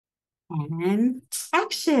And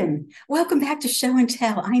action. Welcome back to Show and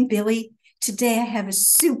Tell. I'm Billie. Today I have a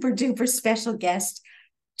super duper special guest.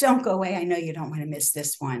 Don't go away. I know you don't want to miss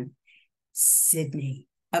this one. Sydney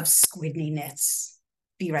of Squidney Knits.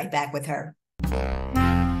 Be right back with her.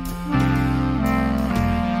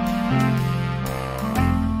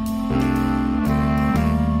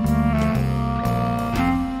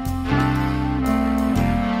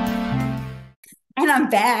 And I'm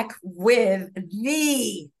back with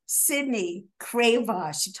the Sydney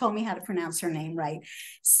Crabaugh. She told me how to pronounce her name right.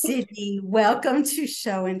 Sydney, welcome to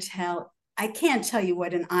Show and Tell. I can't tell you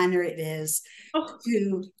what an honor it is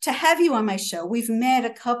to have you on my show. We've met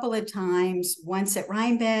a couple of times, once at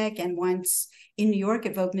Rhinebeck and once in New York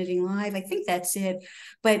at Vogue Knitting Live. I think that's it.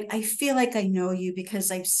 But I feel like I know you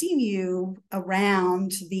because I've seen you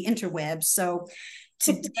around the interwebs. So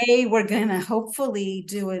today, we're going to hopefully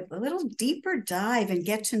do a little deeper dive and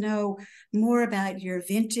get to know more about your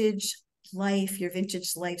vintage life, your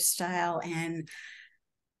vintage lifestyle, and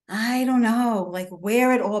I don't know, like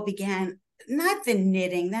where it all began. Not the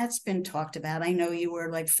knitting, that's been talked about. I know you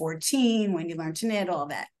were like 14 when you learned to knit, all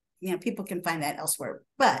that. You know, people can find that elsewhere.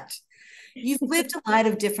 But you've lived a lot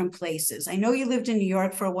of different places. I know you lived in New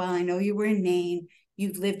York for a while. I know you were in Maine.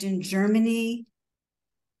 You've lived in Germany.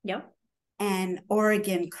 Yep. And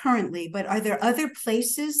Oregon currently, but are there other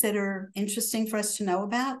places that are interesting for us to know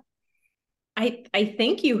about? I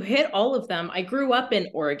think you hit all of them. I grew up in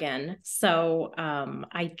Oregon, so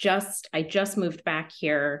I just moved back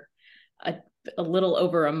here a little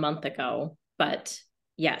over a month ago. But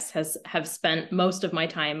yes, have spent most of my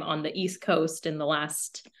time on the East Coast in the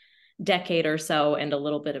last decade or so, and a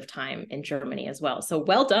little bit of time in Germany as well. So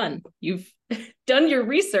well done. You've done your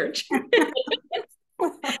research.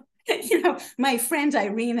 You know, my friend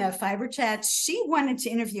Irina Fiber Chats, she wanted to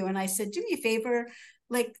interview, and I said, do me a favor,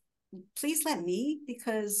 like, please let me,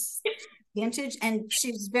 because vintage. And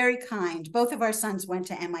she was very kind. Both of our sons went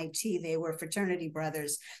to MIT. They were fraternity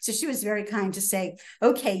brothers. So she was very kind to say,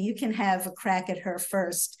 okay, you can have a crack at her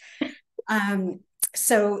first.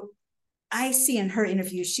 So I see in her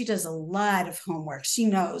interview, she does a lot of homework. She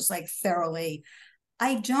knows like thoroughly.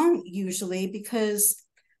 I don't usually, because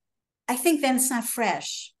I think then it's not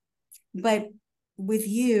fresh. But with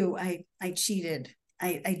you, I cheated.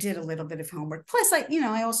 I did a little bit of homework. Plus,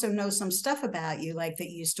 I also know some stuff about you, like that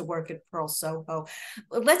you used to work at Purl Soho.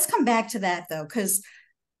 Let's come back to that though, because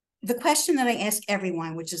the question that I ask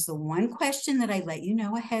everyone, which is the one question that I let you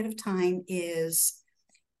know ahead of time, is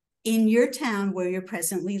in your town where you're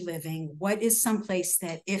presently living, what is someplace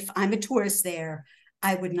that if I'm a tourist there,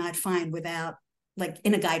 I would not find without, like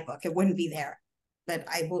in a guidebook, it wouldn't be there, but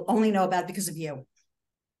I will only know about it because of you.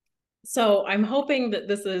 So I'm hoping that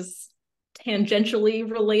this is tangentially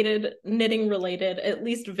related, knitting related, at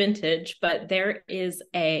least vintage, but there is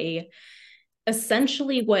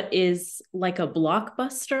essentially what is like a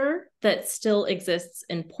Blockbuster that still exists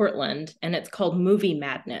in Portland, and it's called Movie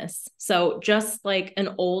Madness. So just like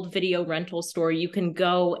an old video rental store, you can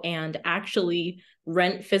go and actually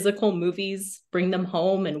rent physical movies, bring them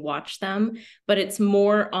home and watch them, but it's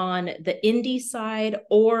more on the indie side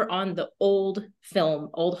or on the old film,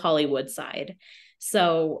 old Hollywood side.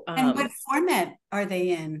 So and what format are they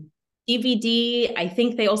in? DVD. I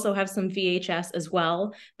think they also have some VHS as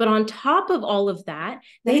well. But on top of all of that,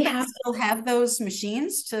 they still have those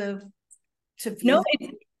machines to no.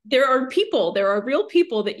 view. There are real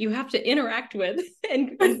people that you have to interact with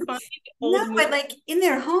and find no, but like in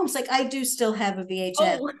their homes, like I do still have a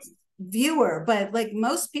VHS viewer, but like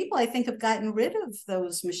most people, I think, have gotten rid of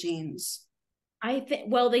those machines. I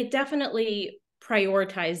think, well, they definitely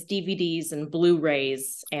prioritize DVDs and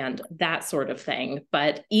Blu-rays and that sort of thing.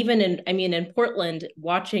 But even in Portland,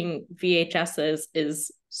 watching VHSs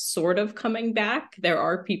is sort of coming back. There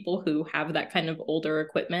are people who have that kind of older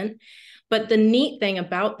equipment. But the neat thing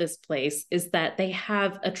about this place is that they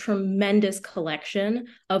have a tremendous collection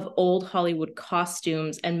of old Hollywood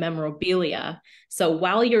costumes and memorabilia. So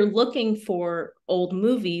while you're looking for old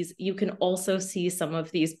movies, you can also see some of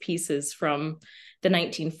these pieces from the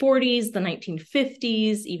 1940s, the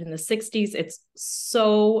 1950s, even the 60s. It's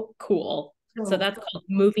so cool. So that's called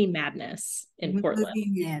Movie Madness in Portland.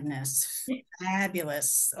 Movie Madness.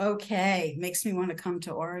 Fabulous. Okay. Makes me want to come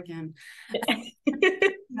to Oregon.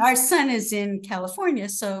 Our son is in California,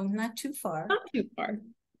 so not too far. Not too far.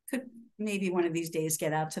 Could maybe one of these days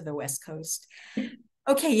get out to the West Coast.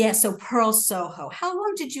 Okay, yeah, so Purl Soho. How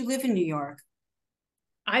long did you live in New York?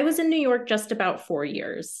 I was in New York just about 4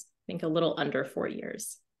 years. I think a little under 4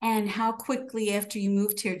 years. And how quickly after you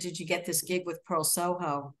moved here did you get this gig with Purl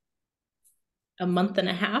Soho? A month and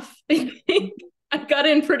a half. I got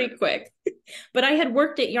in pretty quick. But I had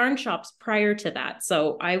worked at yarn shops prior to that.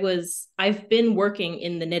 So I've been working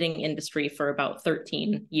in the knitting industry for about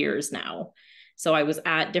 13 years now. So I was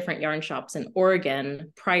at different yarn shops in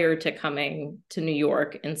Oregon prior to coming to New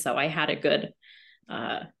York. And so I had a good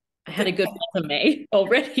resume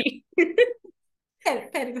already.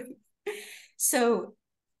 So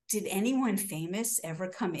did anyone famous ever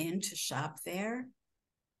come in to shop there?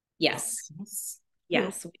 Yes. Yes.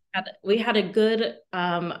 Yes, we had a good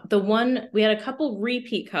we had a couple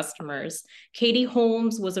repeat customers. Katie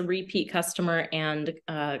Holmes was a repeat customer, and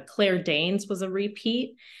Claire Danes was a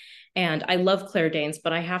repeat. And I love Claire Danes,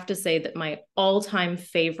 but I have to say that my all-time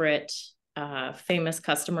favorite famous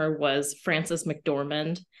customer was Frances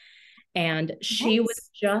McDormand. And she was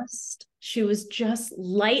just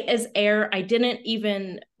light as air. I didn't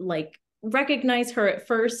even like recognize her at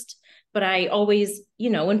first, but I always,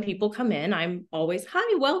 when people come in, I'm always,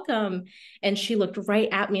 hi, welcome. And she looked right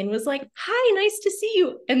at me and was like, hi, nice to see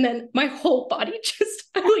you. And then my whole body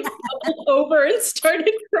just doubled over and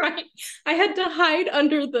started crying. I had to hide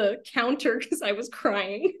under the counter because I was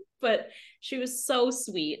crying, but she was so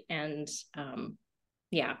sweet. And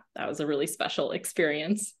yeah, that was a really special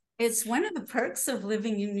experience. It's one of the perks of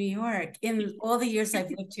living in New York. In all the years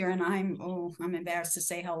I've lived here, and I'm embarrassed to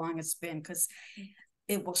say how long it's been because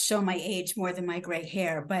it will show my age more than my gray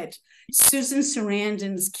hair. But Susan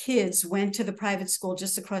Sarandon's kids went to the private school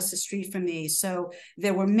just across the street from me. So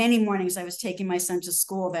there were many mornings I was taking my son to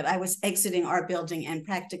school that I was exiting our building and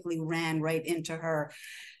practically ran right into her.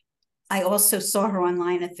 I also saw her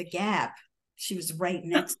online at the Gap. She was right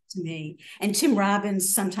next to me. And Tim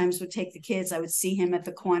Robbins sometimes would take the kids. I would see him at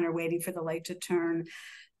the corner waiting for the light to turn.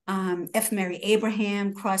 F. Mary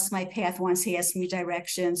Abraham crossed my path once. He asked me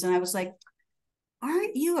directions. And I was like,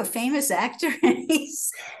 aren't you a famous actor? And he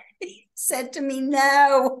said to me,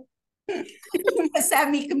 no. He must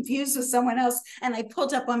have me confused with someone else. And I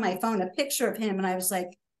pulled up on my phone a picture of him. And I was like,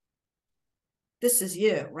 this is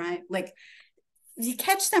you, right? Like, you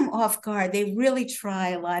catch them off guard. They really try,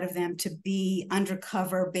 a lot of them, to be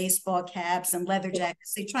undercover, baseball caps and leather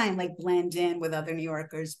jackets. They try and like blend in with other New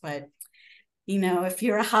Yorkers. But, if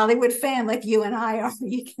you're a Hollywood fan like you and I are,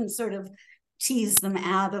 you can sort of tease them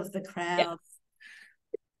out of the crowd.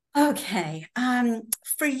 Yeah. Okay.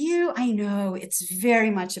 For you, I know it's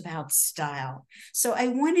very much about style. So I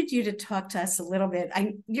wanted you to talk to us a little bit.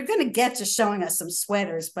 You're going to get to showing us some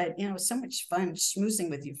sweaters, but, so much fun schmoozing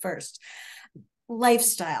with you first.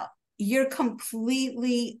 Lifestyle. You're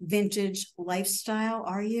completely vintage lifestyle,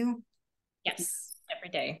 are you? Yes, every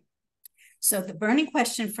day. So the burning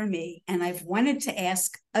question for me, and I've wanted to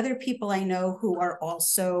ask other people I know who are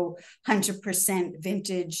also 100%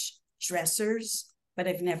 vintage dressers, but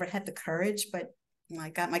I've never had the courage, but I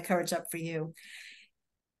got my courage up for you.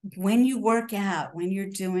 When you work out, when you're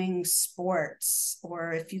doing sports,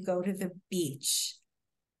 or if you go to the beach,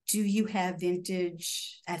 do you have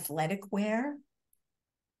vintage athletic wear?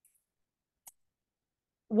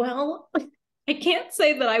 Well, I can't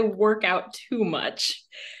say that I work out too much.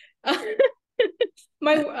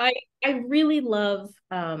 I really love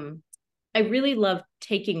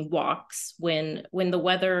taking walks when the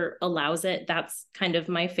weather allows it. That's kind of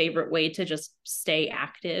my favorite way to just stay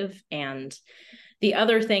active. And the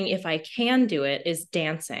other thing, if I can do it, is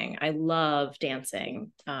dancing. I love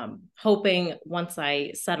dancing. Hoping once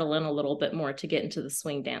I settle in a little bit more to get into the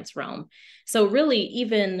swing dance realm. So really,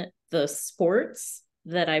 even the sports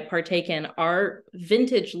that I partake in are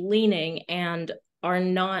vintage leaning and are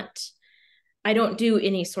not, I don't do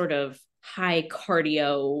any sort of high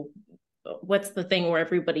cardio. What's the thing where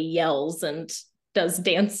everybody yells and does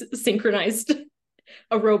dance synchronized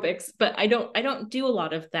aerobics, but I don't do a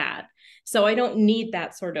lot of that. So I don't need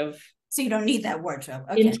that sort of. So you don't need that wardrobe.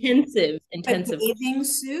 Okay. Intensive. A bathing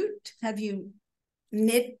suit? Have you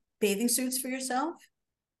knit bathing suits for yourself?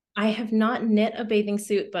 I have not knit a bathing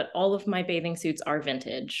suit, but all of my bathing suits are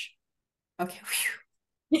vintage. Okay.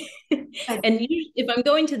 And if I'm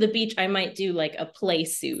going to the beach, I might do like a play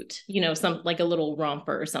suit, some like a little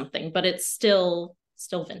romper or something, but it's still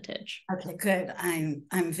vintage. Okay, good.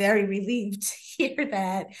 I'm very relieved to hear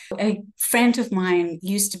that. A friend of mine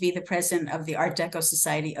used to be the president of the Art Deco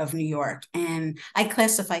Society of New York, and I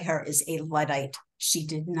classify her as a Luddite. She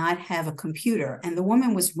did not have a computer, and the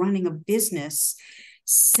woman was running a business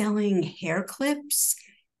selling hair clips.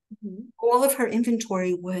 Mm-hmm. All of her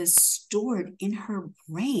inventory was stored in her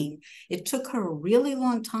brain. It took her a really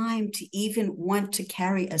long time to even want to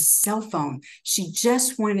carry a cell phone. She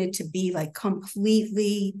just wanted to be like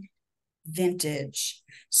completely vintage.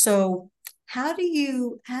 So how do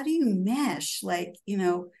you mesh, like,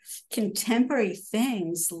 contemporary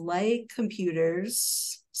things like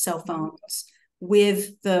computers, cell phones,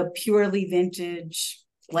 with the purely vintage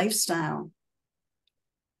lifestyle?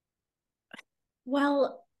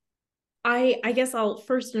 Well, I guess I'll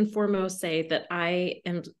first and foremost say that I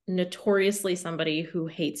am notoriously somebody who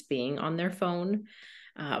hates being on their phone.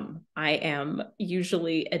 I am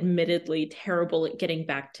usually admittedly terrible at getting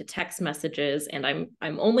back to text messages, and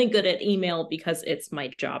I'm only good at email because it's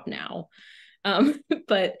my job now.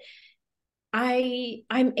 But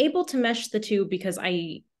I'm able to mesh the two because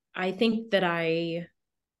I think that I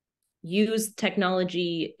use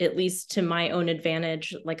technology at least to my own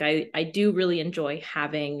advantage. Like I do really enjoy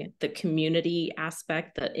having the community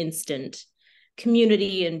aspect, the instant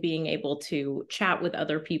community, and being able to chat with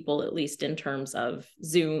other people, at least in terms of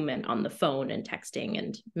Zoom and on the phone and texting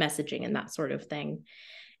and messaging and that sort of thing.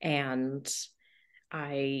 And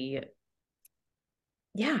I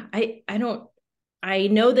yeah, I don't I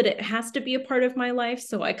know that it has to be a part of my life,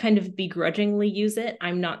 so I kind of begrudgingly use it.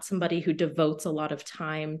 I'm not somebody who devotes a lot of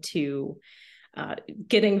time to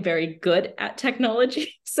getting very good at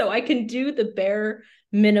technology. So I can do the bare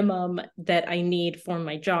minimum that I need for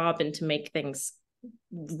my job and to make things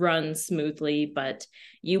run smoothly. But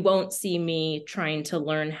you won't see me trying to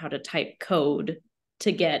learn how to type code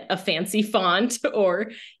to get a fancy font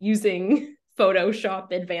or using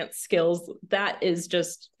Photoshop advanced skills. That is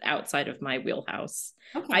just outside of my wheelhouse.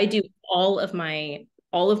 Okay. I do all of my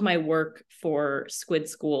work for Squid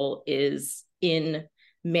School is in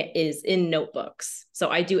notebooks. So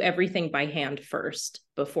I do everything by hand first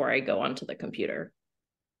before I go onto the computer.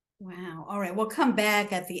 Wow. All right. We'll come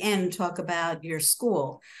back at the end and talk about your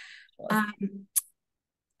school.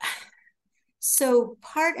 So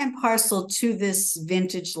part and parcel to this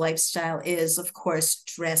vintage lifestyle is, of course,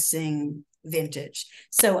 dressing vintage.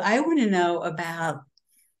 So I want to know about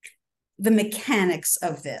the mechanics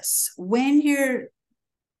of this. When you're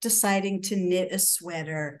deciding to knit a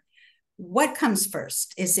sweater, what comes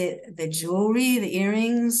first? Is it the jewelry, the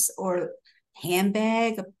earrings, or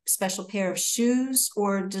handbag, a special pair of shoes,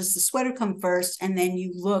 or does the sweater come first and then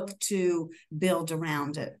you look to build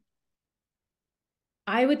around it?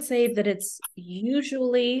 I would say that it's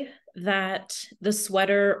usually that the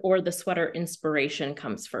sweater or the sweater inspiration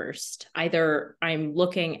comes first. Either I'm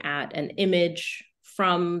looking at an image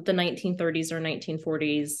from the 1930s or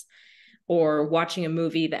 1940s, or watching a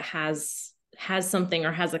movie that has something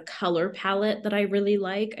or has a color palette that I really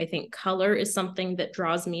like. I think color is something that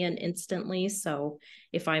draws me in instantly. So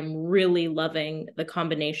if I'm really loving the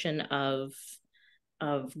combination of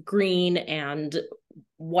green and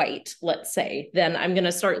white, let's say, then I'm going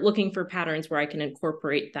to start looking for patterns where I can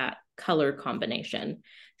incorporate that color combination.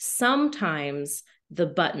 Sometimes the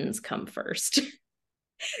buttons come first.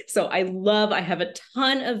 So I have a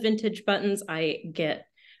ton of vintage buttons. I get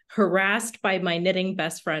harassed by my knitting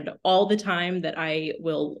best friend all the time that I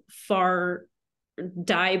will far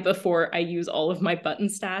die before I use all of my button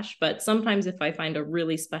stash. But sometimes if I find a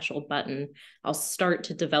really special button, I'll start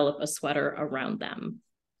to develop a sweater around them.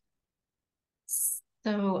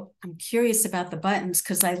 So I'm curious about the buttons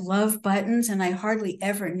because I love buttons and I hardly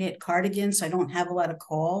ever knit cardigans, so I don't have a lot of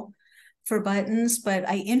call for buttons. But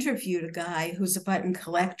I interviewed a guy who's a button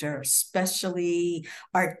collector, especially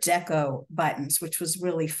Art Deco buttons, which was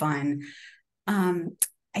really fun.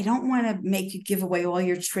 I don't want to make you give away all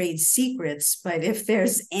your trade secrets, but if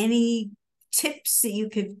there's any tips that you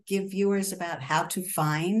could give viewers about how to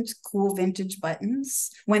find cool vintage buttons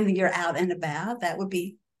when you're out and about, that would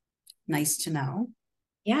be nice to know.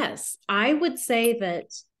 Yes, I would say that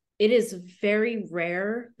it is very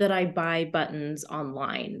rare that I buy buttons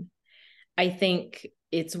online. I think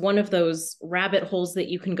it's one of those rabbit holes that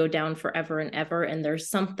you can go down forever and ever. And there's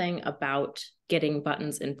something about getting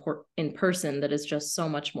buttons in person that is just so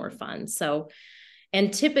much more fun. So,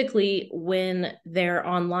 and typically when they're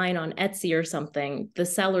online on Etsy or something, the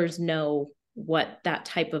sellers know what that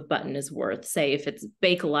type of button is worth, say if it's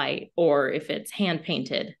Bakelite or if it's hand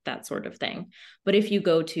painted, that sort of thing. But if you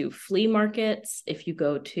go to flea markets, if you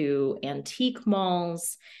go to antique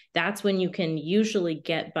malls, that's when you can usually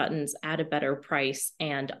get buttons at a better price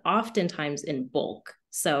and oftentimes in bulk.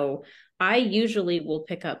 So I usually will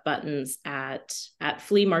pick up buttons at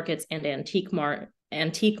flea markets and antique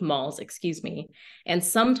malls, and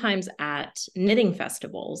sometimes at knitting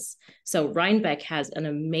festivals. So Rhinebeck has an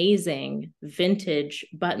amazing vintage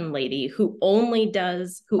button lady who only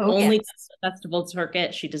does the festival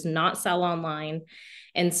circuit. She does not sell online.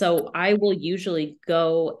 And so I will usually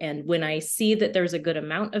go, and when I see that there's a good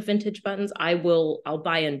amount of vintage buttons, I'll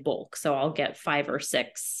buy in bulk. So I'll get 5 or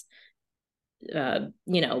 6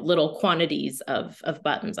 little quantities of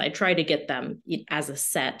buttons. I try to get them as a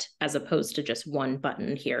set as opposed to just one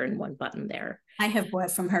button here and one button there. I have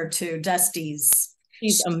bought from her too, Dusty's.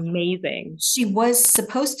 She's amazing. She was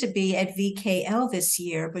supposed to be at VKL this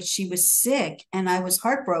year, but she was sick, and I was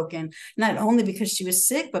heartbroken, not only because she was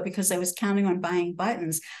sick, but because I was counting on buying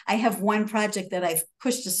buttons. I have one project that I've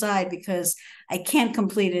pushed aside because I can't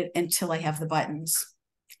complete it until I have the buttons.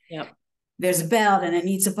 Yep. There's a belt and it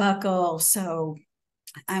needs a buckle, so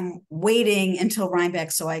I'm waiting until Rhinebeck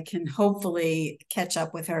so I can hopefully catch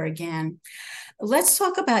up with her again. Let's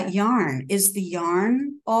talk about yarn. Is the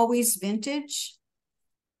yarn always vintage?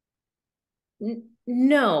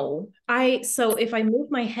 No, so if I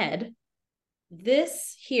move my head,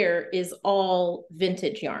 this here is all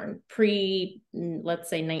vintage yarn, let's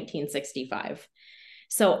say 1965.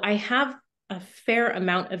 So I have a fair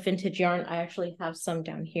amount of vintage yarn. I actually have some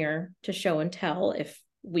down here to show and tell if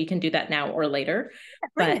we can do that now or later.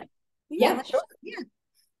 But yeah, sure. Yeah.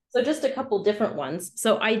 So just a couple different ones.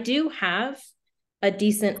 So I do have a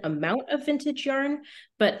decent amount of vintage yarn,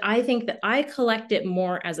 but I think that I collect it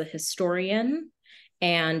more as a historian,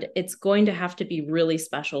 and it's going to have to be really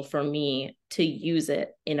special for me to use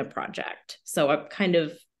it in a project. So I'm kind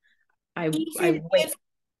of,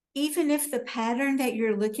 even if the pattern that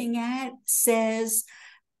you're looking at says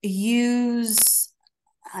use,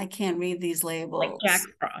 I can't read these labels. Like Jack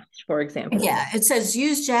Frost, for example. Yeah, it says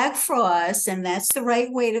use Jack Frost, and that's the right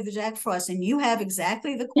weight of the Jack Frost, and you have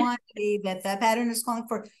exactly the quantity that pattern is calling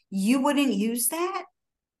for. You wouldn't use that?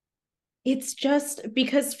 It's just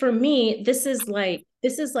because for me, this is like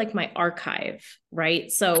my archive, right?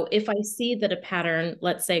 So if I see that a pattern,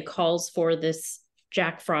 let's say, calls for this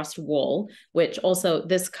Jack Frost wool, which also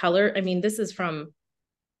this color, I mean, this is from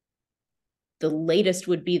the latest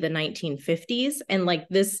would be the 1950s. And like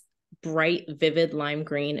this bright, vivid lime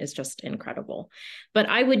green is just incredible. But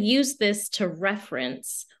I would use this to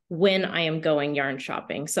reference when I am going yarn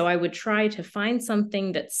shopping. So I would try to find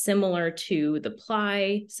something that's similar to the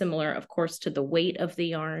ply, similar, of course, to the weight of the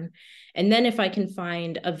yarn. And then if I can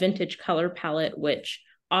find a vintage color palette, which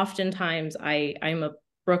oftentimes I'm a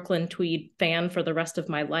Brooklyn Tweed fan for the rest of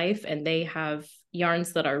my life, and they have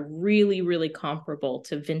yarns that are really, really comparable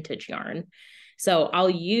to vintage yarn. So I'll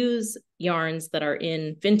use yarns that are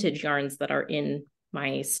in vintage yarns that are in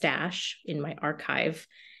my stash, in my archive,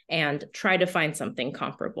 and try to find something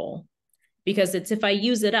comparable. Because it's if I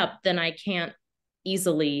use it up, then I can't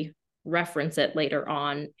easily reference it later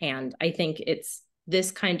on. And I think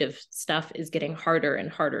this kind of stuff is getting harder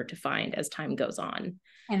and harder to find as time goes on.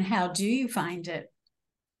 And how do you find it?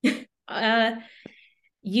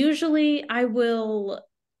 Usually I will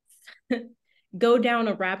go down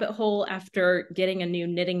a rabbit hole after getting a new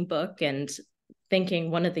knitting book and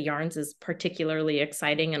thinking one of the yarns is particularly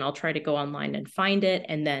exciting, and I'll try to go online and find it.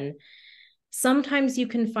 And then sometimes you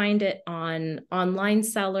can find it on online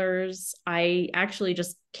sellers. I actually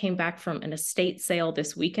just came back from an estate sale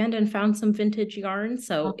this weekend and found some vintage yarn.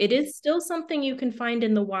 So it is still something you can find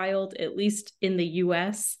in the wild, at least in the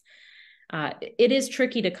US. It is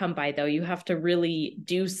tricky to come by, though. You have to really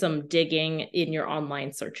do some digging in your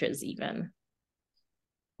online searches even.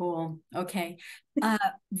 Cool. Okay.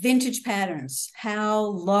 Vintage patterns. How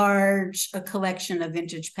large a collection of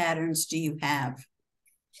vintage patterns do you have?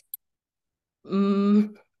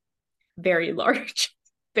 Very large.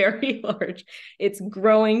 Very large. It's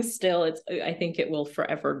growing still. I think it will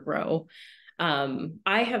forever grow.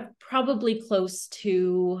 I have probably close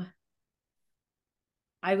to,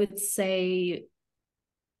 I would say,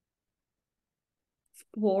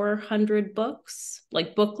 400 books,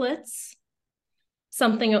 like booklets,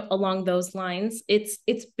 something along those lines. It's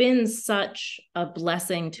been such a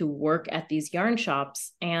blessing to work at these yarn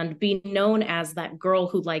shops and be known as that girl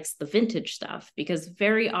who likes the vintage stuff, because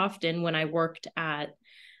very often when I worked at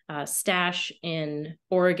Stash in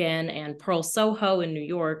Oregon and Purl Soho in New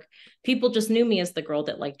York, people just knew me as the girl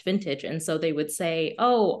that liked vintage. And so they would say,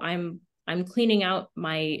 oh, I'm cleaning out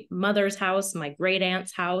my mother's house, my great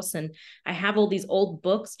aunt's house, and I have all these old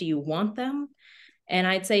books. Do you want them? And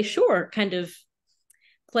I'd say, sure, kind of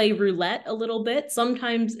play roulette a little bit.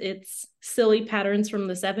 Sometimes it's silly patterns from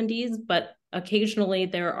the 70s, but occasionally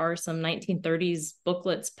there are some 1930s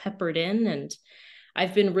booklets peppered in, and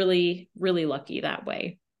I've been really, really lucky that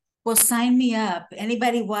way. Well, sign me up.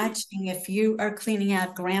 Anybody watching, if you are cleaning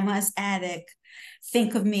out grandma's attic,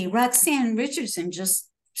 think of me. Roxanne Richardson just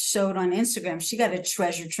showed on Instagram. She got a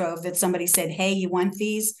treasure trove that somebody said, hey, you want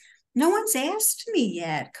these? No one's asked me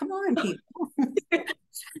yet. Come on, people.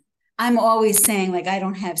 I'm always saying, like, I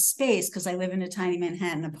don't have space because I live in a tiny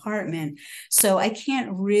Manhattan apartment. So I can't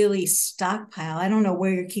really stockpile. I don't know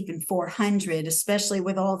where you're keeping 400, especially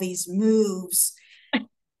with all these moves I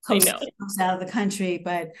coast know. out of the country.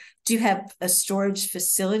 But do you have a storage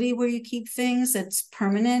facility where you keep things that's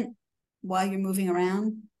permanent while you're moving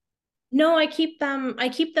around? No, I keep them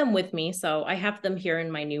with me. So I have them here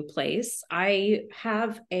in my new place. I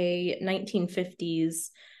have a 1950s.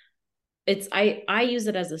 I use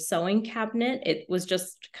it as a sewing cabinet. It was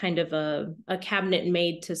just kind of a cabinet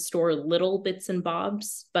made to store little bits and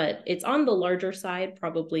bobs, but it's on the larger side,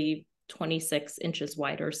 probably 26 inches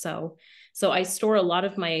wide or so. So I store a lot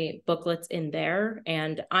of my booklets in there,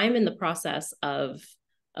 and I'm in the process of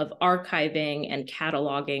archiving and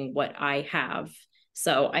cataloging what I have.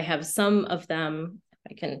 So I have some of them,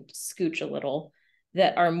 I can scooch a little,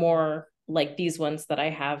 that are more like these ones that I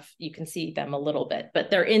have. You can see them a little bit, but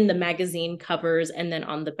they're in the magazine covers. And then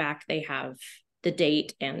on the back, they have the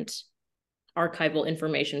date and archival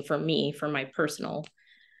information for me, for my personal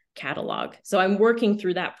catalog. So I'm working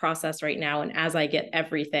through that process right now. And as I get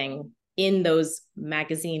everything in those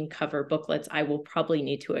magazine cover booklets, I will probably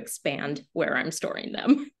need to expand where I'm storing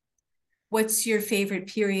them. What's your favorite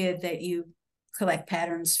period that you collect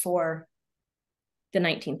patterns for? The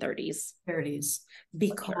 1930s. 30s.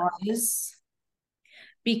 Because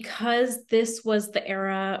Because this was the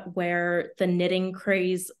era where the knitting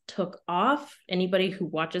craze took off. Anybody who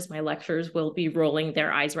watches my lectures will be rolling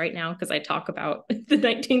their eyes right now because I talk about the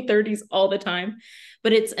 1930s all the time.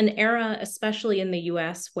 But it's an era, especially in the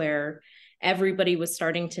US, where everybody was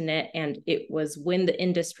starting to knit, and it was when the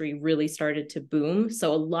industry really started to boom.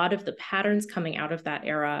 So a lot of the patterns coming out of that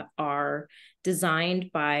era are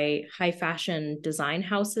designed by high fashion design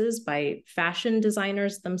houses, by fashion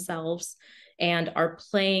designers themselves, and are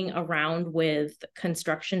playing around with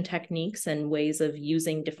construction techniques and ways of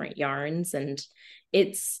using different yarns. And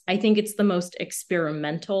I think it's the most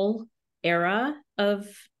experimental era of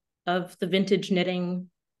the vintage knitting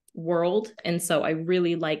world. And so I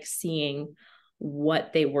really like seeing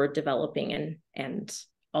what they were developing and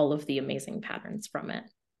all of the amazing patterns from it.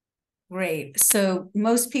 great. So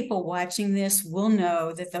most people watching this will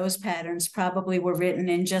know that those patterns probably were written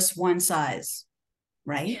in just one size,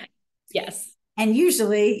 right? Yes. And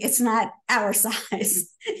usually it's not our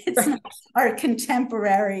size. It's not our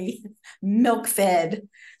contemporary milk-fed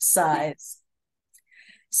size.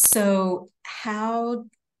 So how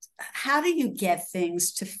do you get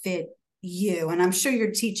things to fit you? And I'm sure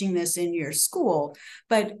you're teaching this in your school,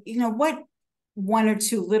 but what one or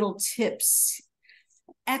two little tips?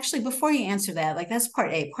 Actually, before you answer that, like, that's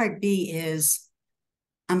part A. Part B is,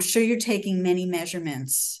 I'm sure you're taking many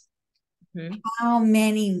measurements. Mm-hmm. How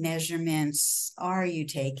many measurements are you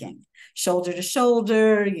taking? Shoulder to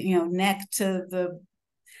shoulder, neck to the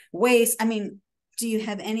waist. I mean, do you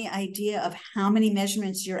have any idea of how many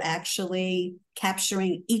measurements you're actually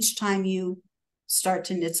capturing each time you start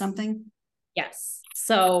to knit something? Yes.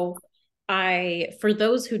 So for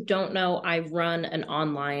those who don't know, I run an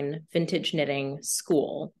online vintage knitting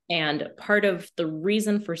school. And part of the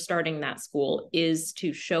reason for starting that school is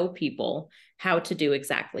to show people how to do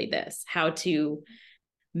exactly this, how to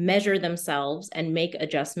measure themselves and make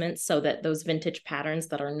adjustments so that those vintage patterns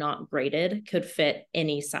that are not graded could fit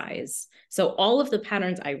any size. So all of the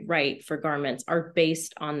patterns I write for garments are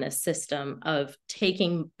based on this system of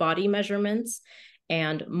taking body measurements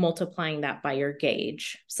and multiplying that by your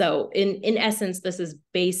gauge. So in essence, this is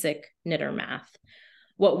basic knitter math.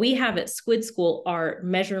 What we have at Squid School are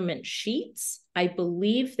measurement sheets. I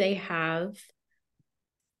believe they have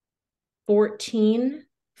 14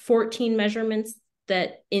 measurements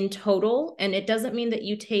that in total, and it doesn't mean that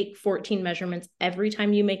you take 14 measurements every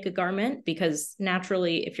time you make a garment, because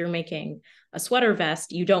naturally, if you're making a sweater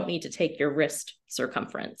vest, you don't need to take your wrist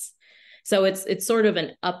circumference. So it's sort of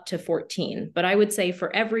an up to 14, but I would say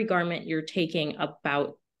for every garment, you're taking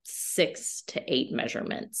about 6 to 8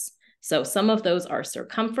 measurements. So some of those are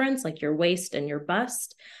circumference, like your waist and your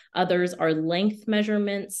bust. Others are length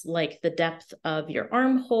measurements, like the depth of your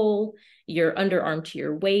armhole, your underarm to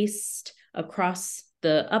your waist, across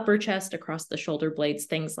the upper chest, across the shoulder blades,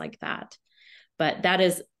 things like that. But that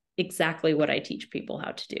is exactly what I teach people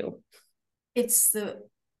how to do. It's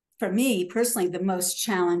for me personally, the most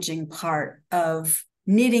challenging part of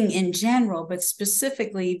knitting in general, but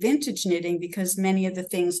specifically vintage knitting, because many of the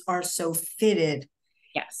things are so fitted.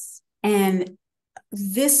 Yes. And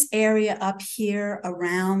this area up here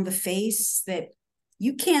around the face, that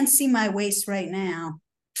you can't see my waist right now.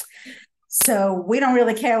 So we don't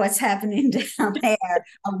really care what's happening down there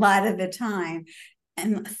a lot of the time.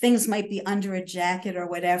 and things might be under a jacket or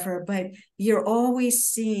whatever, but you're always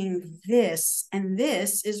seeing this, and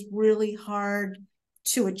this is really hard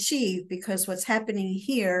to achieve because what's happening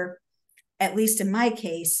here, at least in my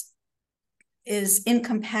case, is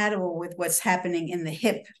incompatible with what's happening in the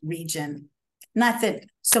hip region. Not that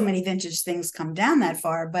so many vintage things come down that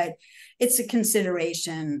far, but it's a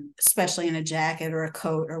consideration, especially in a jacket or a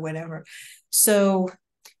coat or whatever. So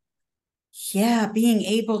yeah, being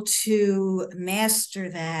able to master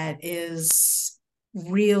that is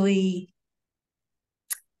really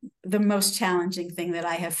the most challenging thing that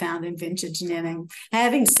I have found in vintage knitting.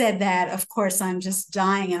 Having said that, of course, I'm just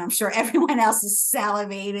dying, and I'm sure everyone else is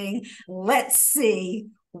salivating. Let's see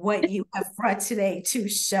what you have brought today to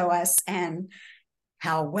show us and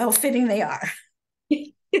how well-fitting they are.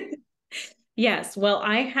 Yes, well,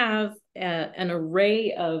 I have an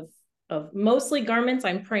array of mostly garments.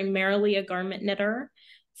 I'm primarily a garment knitter.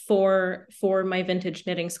 For my vintage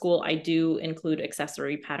knitting school, I do include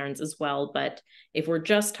accessory patterns as well. But if we're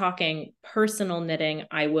just talking personal knitting,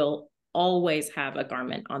 I will always have a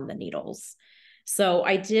garment on the needles. So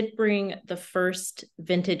I did bring the first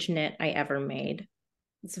vintage knit I ever made.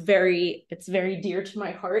 It's very dear to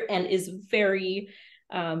my heart and is very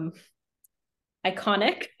iconic.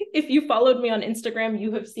 If you followed me on Instagram,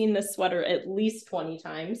 you have seen this sweater at least 20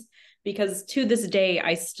 times, because to this day,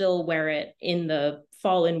 I still wear it in the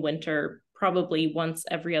fall and winter, probably once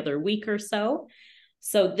every other week or so.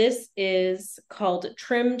 So this is called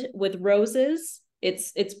Trimmed with Roses.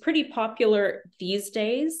 It's pretty popular these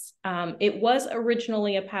days. It was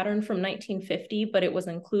originally a pattern from 1950, but it was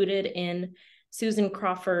included in Susan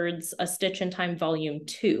Crawford's A Stitch in Time Volume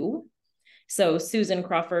 2. So Susan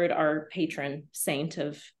Crawford, our patron saint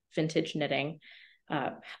of vintage knitting,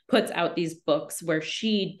 puts out these books where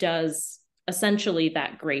she does essentially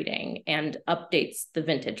that grading and updates the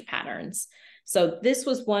vintage patterns. So this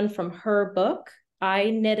was one from her book. I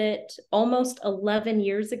knit it almost 11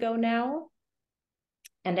 years ago now,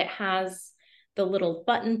 and it has the little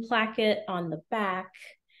button placket on the back.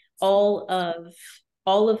 All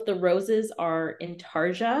of the roses are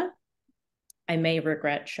intarsia. I may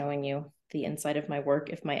regret showing you the inside of my work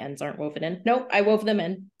if my ends aren't woven in. Nope, I wove them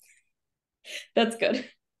in. That's good.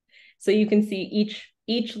 So you can see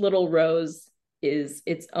each little rose was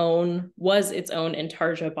its own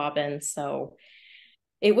intarsia bobbin. So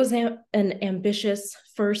it was an ambitious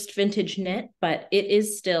first vintage knit, but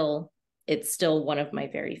it's still one of my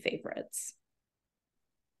very favorites.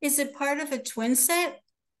 Is it part of a twin set?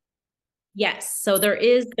 Yes. So there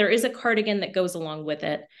is a cardigan that goes along with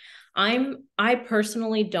it. I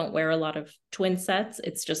personally don't wear a lot of twin sets.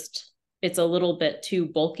 It's a little bit too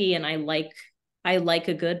bulky, and I like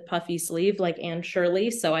a good puffy sleeve like Anne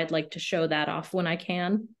Shirley, so I'd like to show that off when I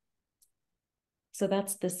can. So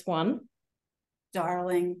that's this one.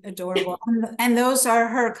 Darling, adorable. And those are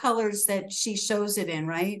her colors that she shows it in,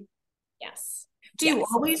 right? Yes. Do you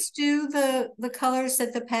always do the colors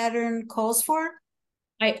that the pattern calls for?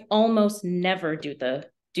 I almost never do the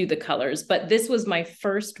colors, but this was my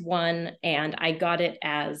first one, and I got it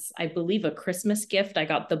as, I believe, a Christmas gift. I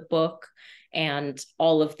got the book and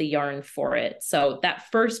all of the yarn for it. So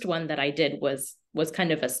that first one that I did was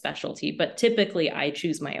kind of a specialty, but typically I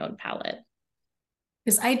choose my own palette.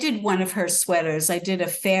 Because I did one of her sweaters. I did a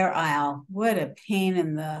Fair Isle. What a pain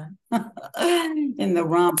in the in the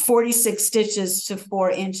rump. 46 stitches to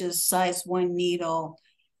 4 inches, size 1 needle.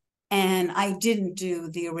 And I didn't do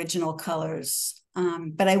the original colors.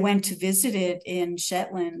 But I went to visit it in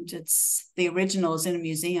Shetland. It's the original is in a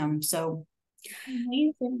museum. So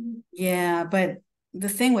amazing. Yeah, but the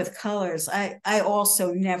thing with colors, I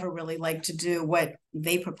also never really like to do what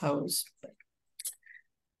they propose.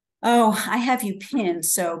 Oh, I have you pinned,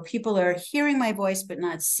 so people are hearing my voice but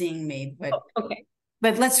not seeing me. But okay.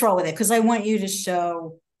 But let's roll with it because I want you to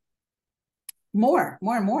show more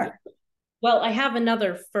and more. Well, I have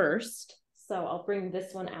another first, so I'll bring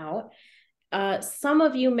this one out. Some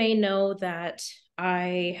of you may know that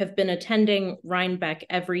I have been attending Rhinebeck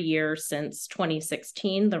every year since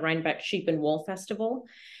 2016, the Rhinebeck Sheep and Wool Festival.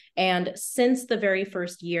 And since the very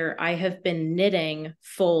first year, I have been knitting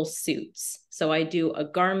full suits. So I do a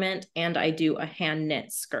garment and I do a hand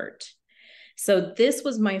knit skirt. So this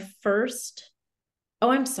was my first,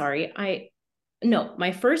 my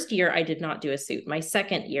first year I did not do a suit. My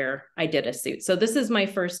second year I did a suit. So this is my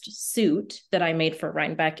first suit that I made for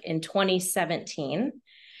Rhinebeck in 2017.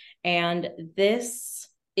 And this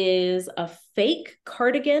is a fake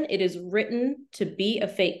cardigan. It is written to be a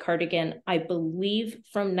fake cardigan, I believe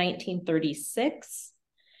from 1936.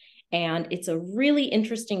 And it's a really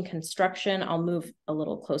interesting construction. I'll move a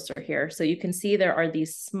little closer here. So you can see there are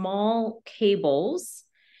these small cables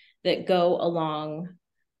that go along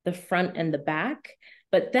the front and the back.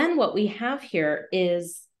 But then what we have here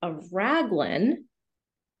is a raglan,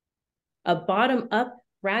 a bottom-up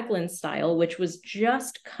raglan style, which was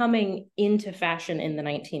just coming into fashion in the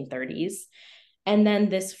 1930s. And then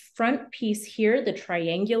this front piece here, the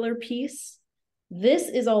triangular piece, this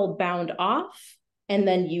is all bound off, and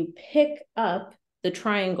then you pick up the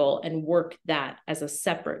triangle and work that as a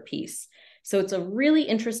separate piece. So it's a really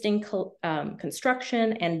interesting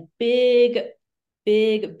construction, and big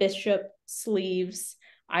bishop sleeves.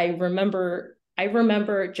 I remember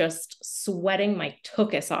just sweating my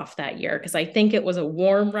tuchus off that year because I think it was a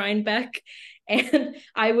warm Rhinebeck. And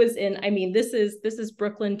I was in, I mean, this is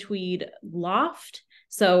Brooklyn tweed loft.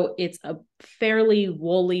 So it's a fairly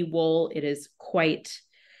woolly wool. It is quite,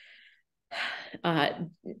 I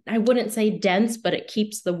wouldn't say dense, but it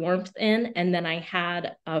keeps the warmth in. And then I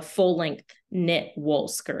had a full length knit wool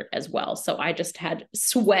skirt as well. So I just had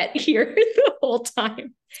sweat here the whole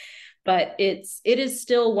time. But it is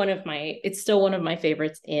still one of my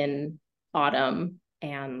favorites in autumn.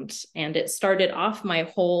 And it started off my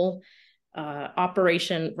whole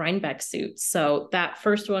Operation Rhinebeck suit. So that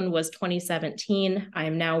first one was 2017. I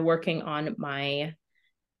am now working on my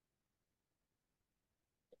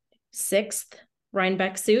 6th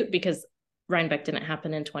Rhinebeck suit because Rhinebeck didn't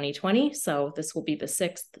happen in 2020. So this will be the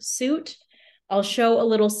 6th suit. I'll show a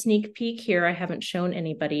little sneak peek here. I haven't shown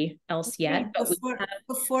anybody else yet. But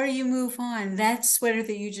before you move on, that sweater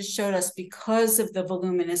that you just showed us, because of the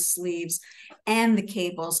voluminous sleeves and the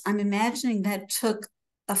cables, I'm imagining that took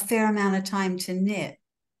a fair amount of time to knit.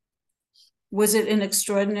 Was it an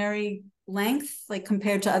extraordinary length, like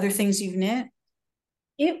compared to other things you've knit?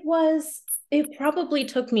 It probably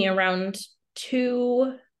took me around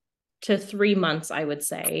 2 to 3 months, I would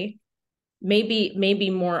say. Maybe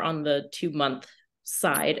more on the 2-month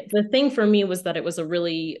side. The thing for me was that it was a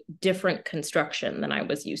really different construction than I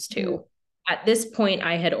was used to. Mm. At this point,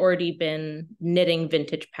 I had already been knitting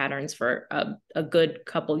vintage patterns for a good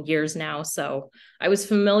couple years now. So I was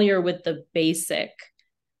familiar with the basic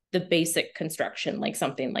construction, like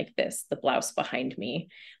something like this, the blouse behind me.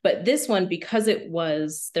 But this one, because there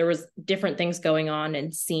was different things going on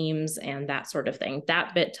and seams and that sort of thing,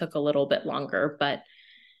 that bit took a little bit longer. But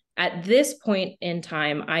at this point in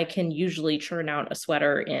time, I can usually churn out a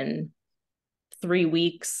sweater in 3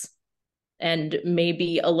 weeks, and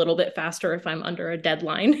maybe a little bit faster if I'm under a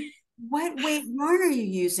deadline. What weight yarn are you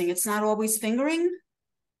using? It's not always fingering?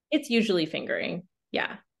 It's usually fingering,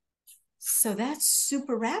 yeah. So that's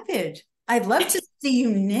super rapid. I'd love to see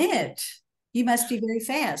you knit. You must be very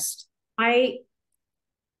fast. I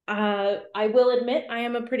will admit I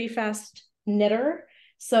am a pretty fast knitter.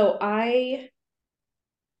 So I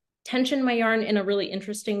tension my yarn in a really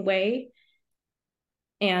interesting way.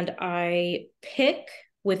 And I pick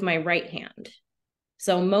with my right hand.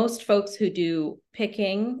 So most folks who do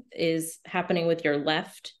picking is happening with your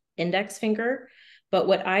left index finger. But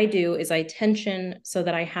what I do is I tension so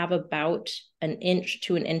that I have about 1 inch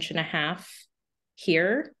to 1.5 inches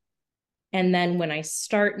here. And then when I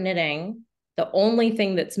start knitting, the only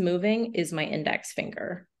thing that's moving is my index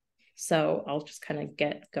finger. So I'll just kind of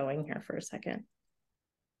get going here for a second.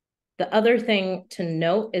 The other thing to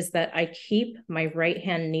note is that I keep my right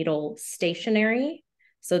hand needle stationary.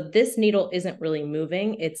 So this needle isn't really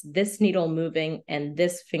moving. It's this needle moving and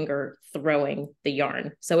this finger throwing the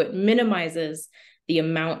yarn. So it minimizes the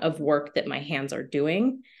amount of work that my hands are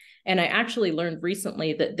doing. And I actually learned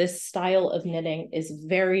recently that this style of knitting is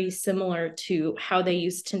very similar to how they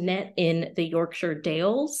used to knit in the Yorkshire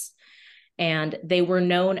Dales. And they were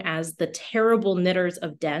known as the terrible knitters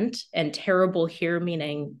of dent, and terrible here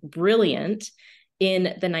meaning brilliant,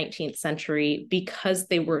 in the 19th century because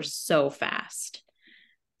they were so fast.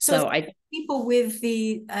 So people with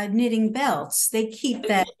the knitting belts, they keep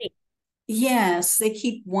that. Yes, they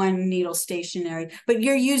keep one needle stationary, but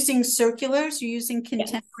you're using circulars, you're using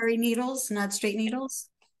contemporary needles, not straight needles.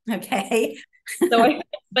 Okay.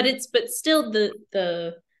 But still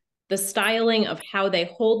the styling of how they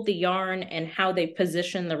hold the yarn and how they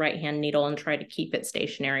position the right hand needle and try to keep it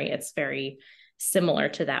stationary, it's very similar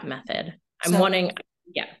to that method. I'm wanting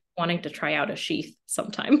to try out a sheath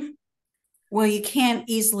sometime. Well, you can't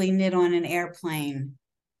easily knit on an airplane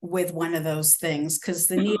with one of those things because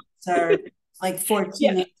the needles are like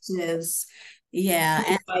 14 inches. Yeah.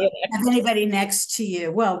 And have anybody next to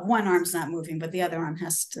you. Well, one arm's not moving, but the other arm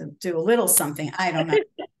has to do a little something. I don't know.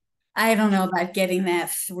 I don't know about getting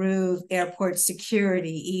that through airport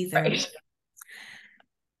security either. Right.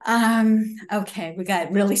 Okay, we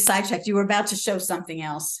got really sidetracked. You were about to show something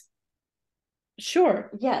else. Sure.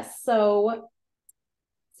 Yes. So let's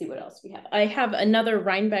see what else we have. I have another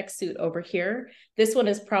Rhinebeck suit over here. This one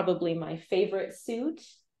is probably my favorite suit.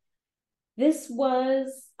 This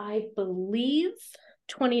was, I believe,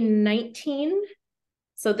 2019.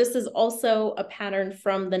 So this is also a pattern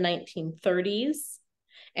from the 1930s.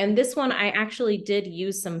 And this one I actually did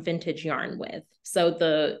use some vintage yarn with. So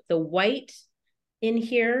the white in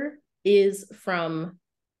here is from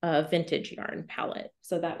a vintage yarn palette.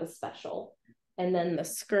 So that was special. And then the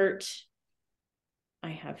skirt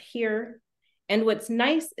I have here. And what's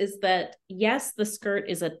nice is that, yes, the skirt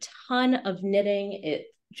is a ton of knitting. It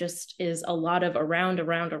just is a lot of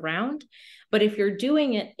around. But if you're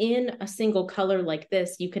doing it in a single color like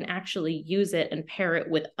this, you can actually use it and pair it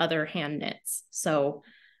with other hand knits. So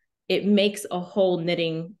it makes a whole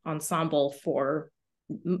knitting ensemble for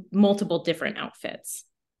multiple different outfits,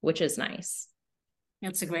 which is nice.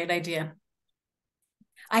 That's a great idea.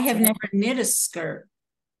 I have never knit a skirt.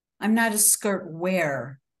 I'm not a skirt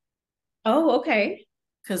wearer. Oh, okay.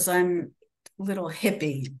 Because I'm a little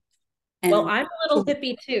hippie. And well, I'm a little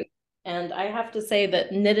hippie too. And I have to say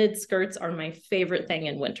that knitted skirts are my favorite thing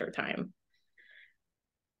in wintertime.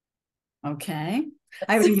 Okay.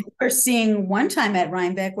 I remember seeing one time at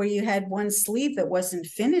Rhinebeck where you had one sleeve that wasn't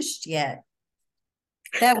finished yet.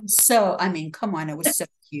 That was so, I mean, come on, it was so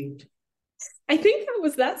cute. I think that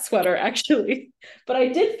was that sweater actually, but I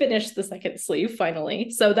did finish the second sleeve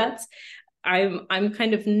finally. So that's, I'm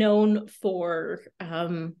kind of known for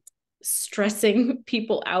stressing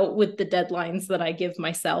people out with the deadlines that I give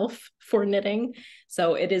myself for knitting.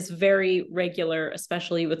 So it is very regular,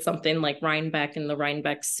 especially with something like Rhinebeck and the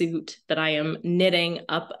Rhinebeck suit, that I am knitting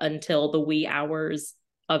up until the wee hours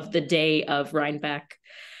of the day of Rhinebeck.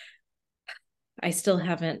 I still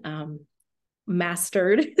haven't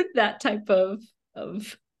mastered that type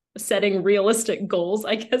of setting realistic goals,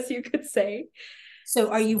 I guess you could say. So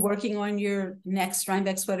are you working on your next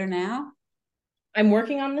Rhinebeck sweater now? I'm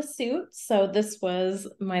working on the suit. So this was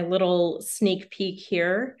my little sneak peek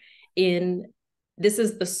here. This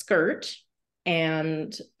is the skirt.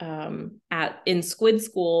 And in Squid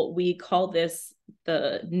school, we call this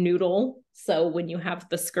the noodle. So when you have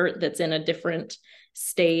the skirt that's in a different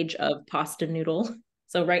stage of pasta noodle.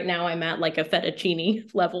 So right now I'm at like a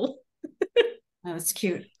fettuccine level. Oh, it's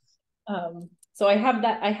cute. So I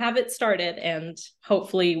have it started and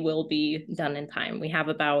hopefully will be done in time. We have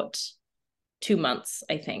about 2 months,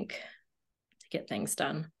 I think, to get things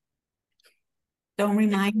done. Don't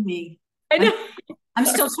remind me. I know. I'm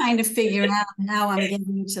still trying to figure out how I'm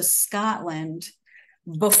getting to Scotland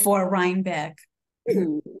before Rhinebeck.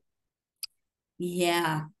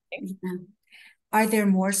 Yeah. Are there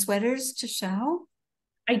more sweaters to show?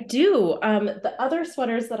 I do. The other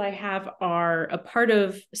sweaters that I have are a part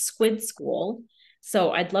of Squid School.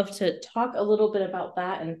 So I'd love to talk a little bit about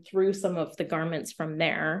that and through some of the garments from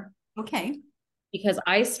there. Okay. Because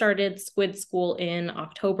I started Squid School in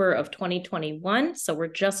October of 2021. So we're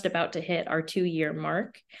just about to hit our 2-year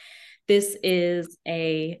mark. This is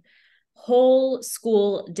a whole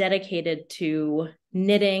school dedicated to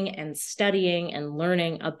knitting and studying and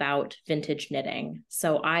learning about vintage knitting.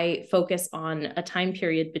 So I focus on a time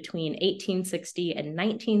period between 1860 and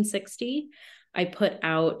 1960. I put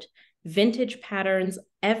out vintage patterns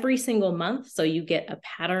every single month. So you get a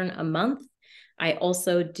pattern a month. I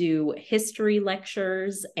also do history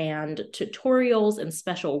lectures and tutorials and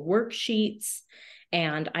special worksheets.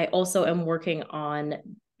 And I also am working on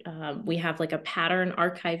we have like a pattern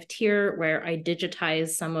archive tier where I digitize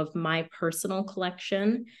some of my personal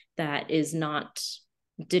collection that is not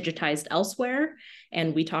digitized elsewhere.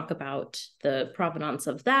 And we talk about the provenance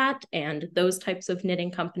of that and those types of knitting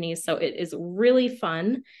companies. So it is really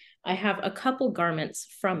fun. I have a couple garments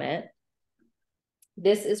from it.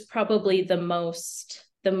 This is probably the most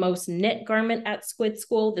knit garment at Squid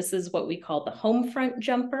School. This is what we call the home front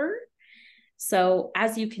jumper. So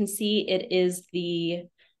as you can see,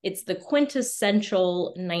 it's the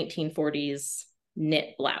quintessential 1940s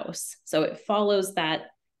knit blouse. So it follows that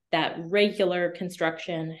regular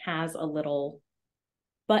construction, has a little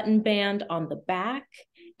button band on the back.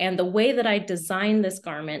 And the way that I designed this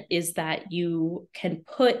garment is that you can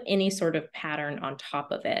put any sort of pattern on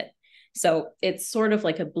top of it. So it's sort of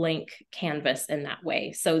like a blank canvas in that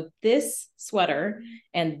way. So this sweater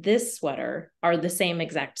and this sweater are the same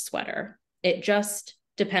exact sweater. It just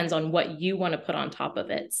depends on what you want to put on top of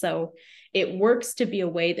it. So it works to be a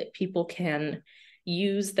way that people can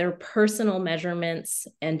use their personal measurements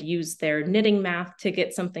and use their knitting math to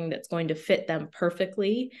get something that's going to fit them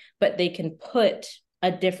perfectly, but they can put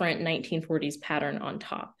a different 1940s pattern on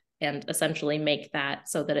top and essentially make that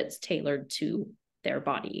so that it's tailored to their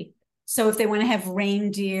body. So if they want to have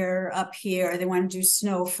reindeer up here, they want to do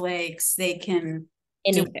snowflakes, they can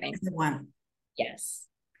anything. Do one. Yes.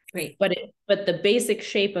 Great. But the basic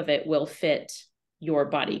shape of it will fit your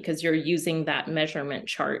body because you're using that measurement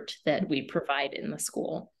chart that we provide in the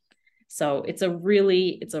school. So it's a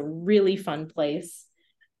really fun place.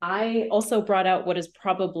 I also brought out what is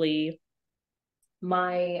probably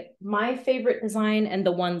my favorite design and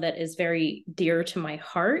the one that is very dear to my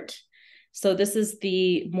heart. So this is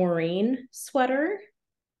the Maureen sweater.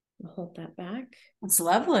 I'll hold that back. That's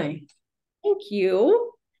lovely. Thank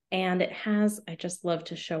you. And it has, I just love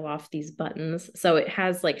to show off these buttons. So it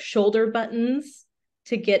has like shoulder buttons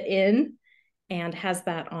to get in and has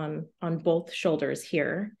that on both shoulders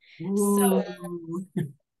here. Ooh. So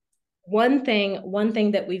one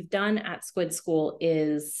thing that we've done at Squid School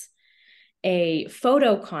is a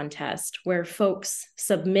photo contest where folks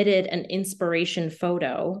submitted an inspiration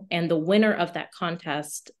photo, and the winner of that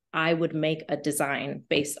contest, I would make a design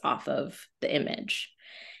based off of the image.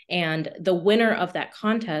 And the winner of that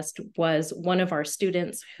contest was one of our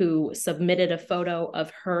students who submitted a photo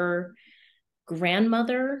of her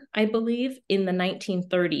grandmother, I believe, in the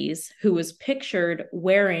 1930s, who was pictured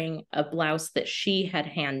wearing a blouse that she had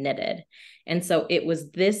hand knitted. And so it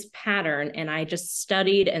was this pattern, and I just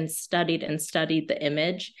studied and studied and studied the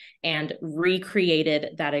image and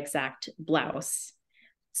recreated that exact blouse.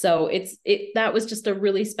 So that was just a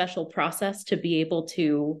really special process to be able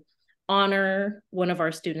to honor one of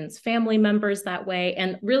our students' family members that way,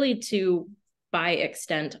 and really to, by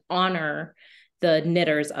extent, honor the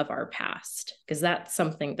knitters of our past, because that's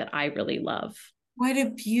something that I really love. What a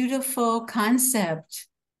beautiful concept.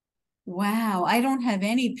 Wow. I don't have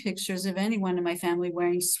any pictures of anyone in my family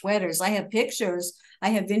wearing sweaters. I have pictures. I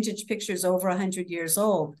have vintage pictures over 100 years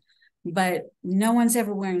old, but no one's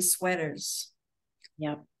ever wearing sweaters.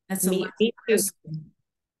 Yep. That's me too.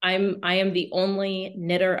 I am the only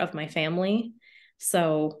knitter of my family.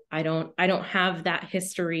 So I don't have that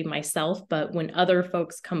history myself, but when other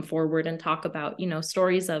folks come forward and talk about,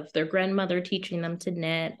 stories of their grandmother teaching them to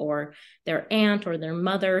knit, or their aunt or their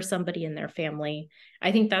mother, or somebody in their family,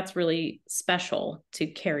 I think that's really special to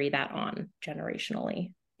carry that on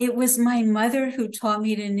generationally. It was my mother who taught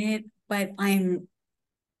me to knit, but I'm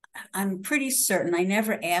pretty certain I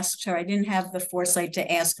never asked her. I didn't have the foresight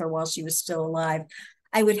to ask her while she was still alive.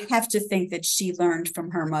 I would have to think that she learned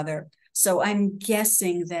from her mother. So I'm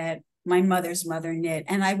guessing that my mother's mother knit.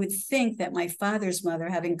 And I would think that my father's mother,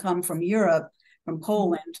 having come from Europe, from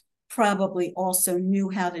Poland, probably also knew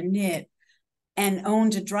how to knit and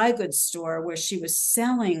owned a dry goods store where she was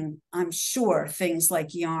selling, I'm sure, things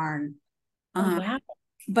like yarn. Oh, wow.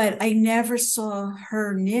 But I never saw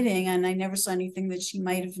her knitting, and I never saw anything that she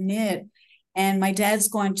might have knit. And my dad's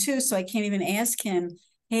gone too, so I can't even ask him,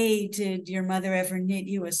 hey, did your mother ever knit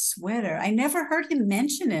you a sweater? I never heard him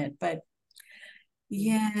mention it, but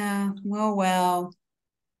yeah, well.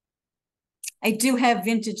 I do have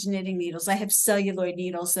vintage knitting needles. I have celluloid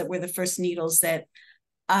needles that were the first needles that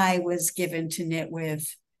I was given to knit with,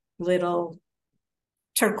 little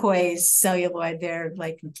turquoise celluloid. They're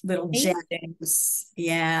like little gems.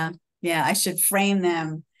 Yeah, I should frame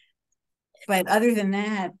them. But other than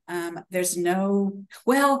that, there's no,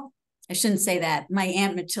 well, I shouldn't say that. My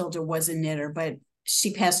Aunt Matilda was a knitter, but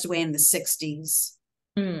she passed away in the 60s.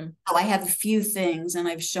 So I have a few things, and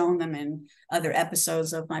I've shown them in other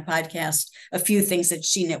episodes of my podcast, a few things that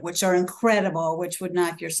she knit, which are incredible, which would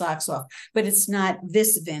knock your socks off. But it's not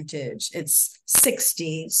this vintage. It's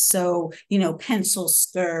 60s. So, pencil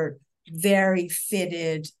skirt, very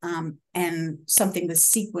fitted, and something with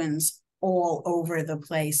sequins all over the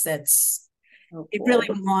place. That's, it really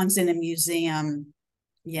belongs in a museum.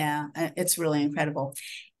 Yeah, it's really incredible.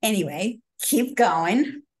 Anyway, keep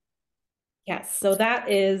going. Yes, so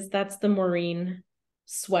that's the Maureen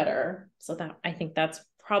sweater. So that, I think that's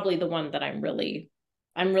probably the one that I'm really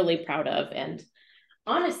proud of. And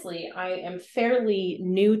honestly, I am fairly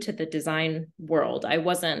new to the design world. I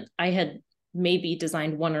had maybe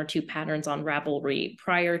designed one or two patterns on Ravelry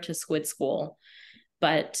prior to Squid School,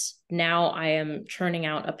 but now I am churning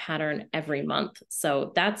out a pattern every month.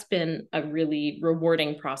 So that's been a really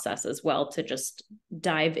rewarding process as well, to just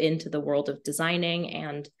dive into the world of designing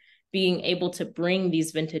and being able to bring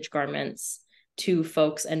these vintage garments to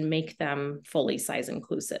folks and make them fully size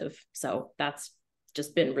inclusive. So that's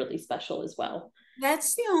just been really special as well.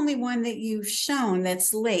 That's the only one that you've shown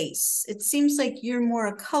that's lace. It seems like you're more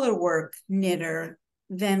a color work knitter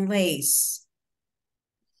than lace.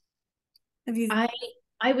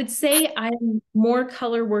 I would say I'm more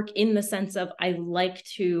color work in the sense of I like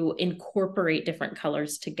to incorporate different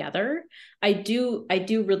colors together. I do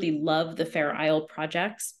really love the Fair Isle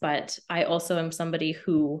projects, but I also am somebody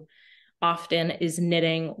who often is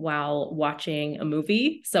knitting while watching a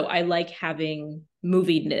movie. So I like having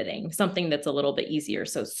movie knitting, something that's a little bit easier.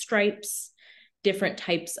 So stripes, different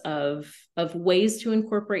types of ways to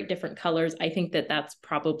incorporate different colors. I think that that's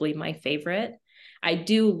probably my favorite. I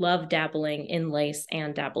do love dabbling in lace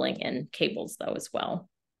and dabbling in cables though as well.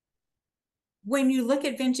 When you look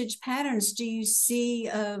at vintage patterns, do you see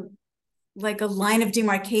like a line of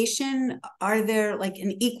demarcation? Are there like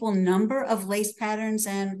an equal number of lace patterns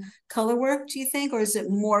and color work, do you think, or is it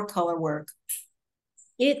more color work?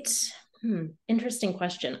 Interesting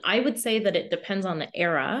question. I would say that it depends on the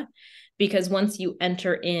era, because once you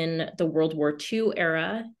enter in the World War II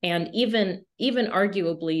era, and even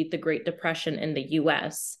arguably the Great Depression in the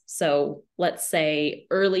US, so let's say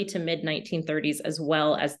early to mid 1930s as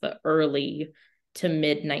well as the early to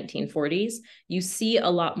mid 1940s, you see a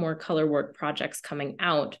lot more color work projects coming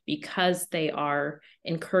out because they are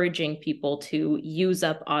encouraging people to use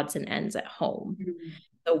up odds and ends at home. Mm-hmm.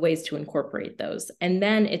 So ways to incorporate those. And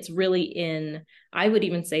then it's really in, I would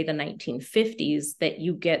even say the 1950s, that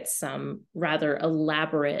you get some rather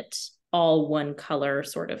elaborate, all one color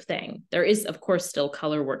sort of thing. There is, of course, still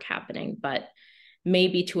color work happening, but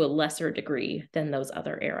maybe to a lesser degree than those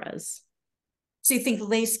other eras. So you think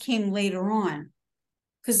lace came later on?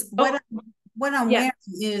 Because what I'm wearing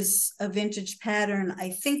is a vintage pattern,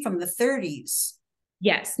 I think from the 30s.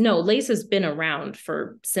 Yes, no, lace has been around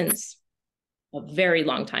since a very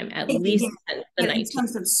long time, at least the 19th. In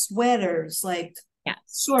terms of sweaters, like, yes,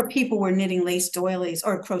 sure, people were knitting lace doilies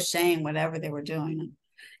or crocheting, whatever they were doing,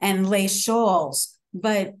 and lace shawls,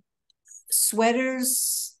 but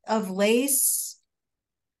sweaters of lace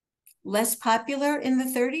less popular in the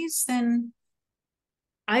 30s than.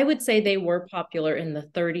 I would say they were popular in the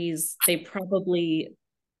 30s. They probably,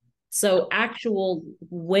 so actual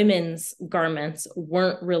women's garments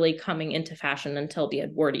weren't really coming into fashion until the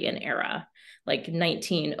Edwardian era, like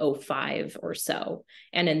 1905 or so.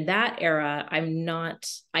 And in that era,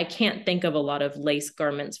 I can't think of a lot of lace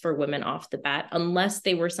garments for women off the bat, unless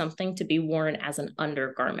they were something to be worn as an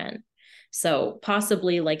undergarment. So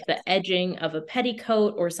possibly like the edging of a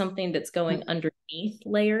petticoat or something that's going underneath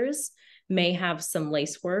layers may have some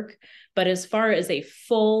lace work. But as far as a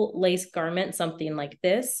full lace garment, something like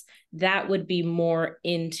this, that would be more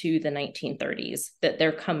into the 1930s, that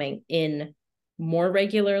they're coming in more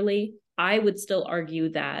regularly. I would still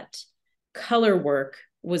argue that color work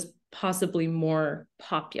was possibly more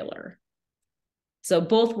popular. So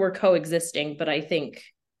both were coexisting, but I think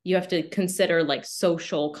you have to consider like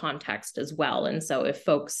social context as well. And so if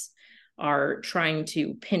folks are trying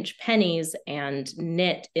to pinch pennies and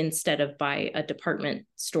knit instead of buy a department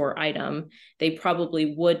store item, they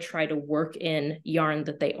probably would try to work in yarn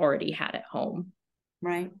that they already had at home.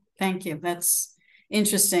 Right. Thank you. That's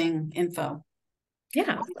interesting info.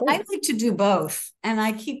 Yeah, I like to do both, and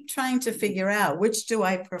I keep trying to figure out which do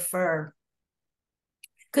I prefer,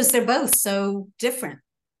 because they're both so different,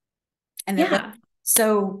 and they're both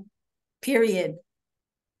so period.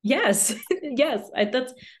 Yes, yes.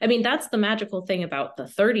 That's the magical thing about the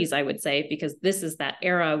 30s, I would say, because this is that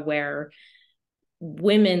era where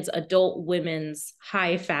adult women's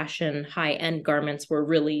high fashion, high end garments were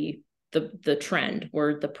really the trend,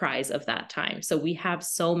 were the prize of that time. So we have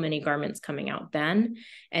so many garments coming out then,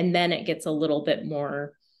 and then it gets a little bit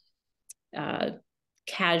more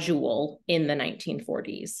casual in the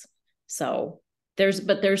 1940s. So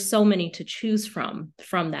there's so many to choose from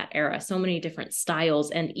that era, so many different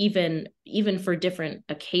styles, and even for different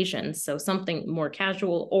occasions. So something more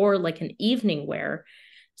casual or like an evening wear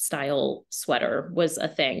style sweater was a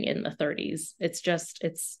thing in the 30s.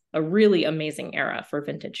 It's a really amazing era for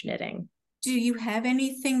vintage knitting. Do you have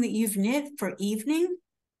anything that you've knit for evening?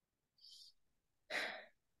 I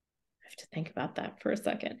have to think about that for a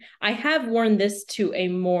second. I have worn this to a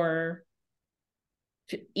more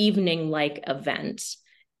evening-like event.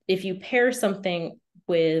 If you pair something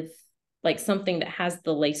with like something that has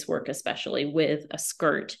the lace work, especially with a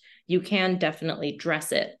skirt, you can definitely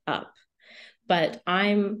dress it up. But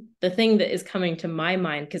the thing that is coming to my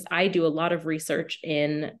mind, because I do a lot of research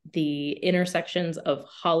in the intersections of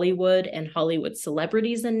Hollywood and Hollywood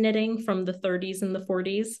celebrities in knitting from the 30s and the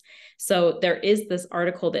 40s. So there is this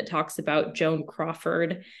article that talks about Joan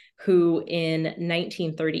Crawford, who in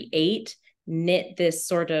 1938 knit this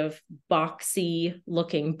sort of boxy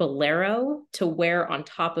looking bolero to wear on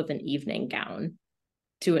top of an evening gown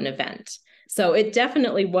to an event. So it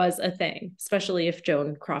definitely was a thing, especially if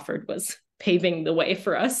Joan Crawford was paving the way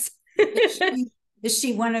for us. Is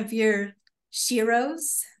she one of your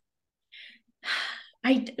sheroes?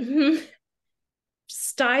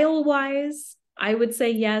 Style-wise, I would say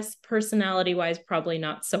yes. Personality-wise, probably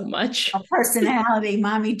not so much. A personality,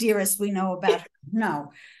 mommy dearest, we know about her.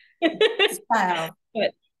 No. Style.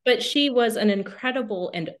 But she was an incredible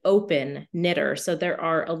and open knitter. So there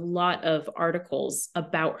are a lot of articles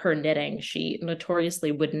about her knitting. She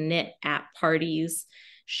notoriously would knit at parties.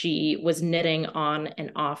 She was knitting on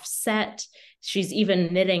and off set. She's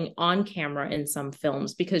even knitting on camera in some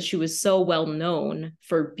films because she was so well known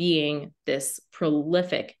for being this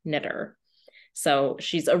prolific knitter. So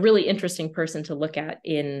she's a really interesting person to look at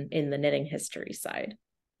in the knitting history side.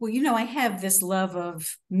 Well, you know, I have this love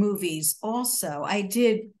of movies also. I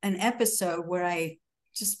did an episode where I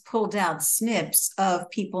just pulled out snips of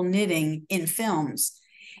people knitting in films.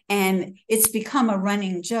 And it's become a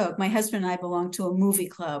running joke. My husband and I belong to a movie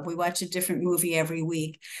club. We watch a different movie every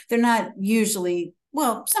week. They're not usually,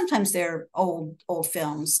 well, sometimes they're old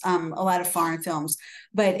films, a lot of foreign films,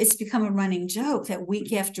 but it's become a running joke that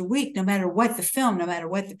week after week, no matter what the film, no matter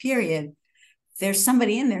what the period, there's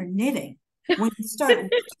somebody in there knitting. When you start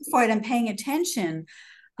looking for it and paying attention,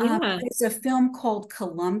 there's a film called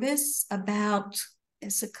Columbus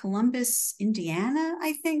it's a Columbus, Indiana,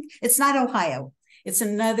 I think. It's not Ohio. It's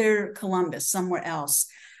another Columbus, somewhere else.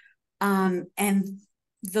 And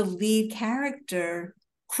the lead character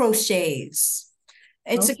crochets.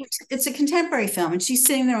 It's a contemporary film, and she's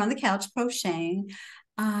sitting there on the couch crocheting.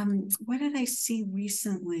 What did I see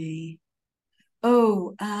recently?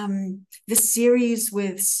 The series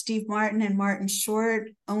with Steve Martin and Martin Short,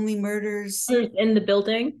 Only Murders in the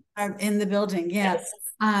Building. In the Building, yeah.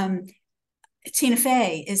 Yes. Tina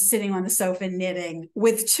Fey is sitting on the sofa knitting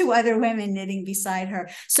with two other women knitting beside her.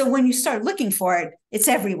 So when you start looking for it, it's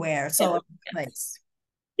everywhere. It's all over the place.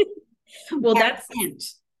 Well,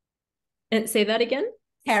 and say that again.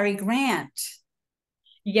 Cary Grant.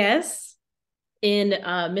 Yes, in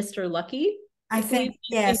Mr. Lucky. I think,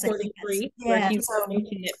 yes. 43, where he's learning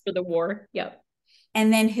to knit for the war. Yep.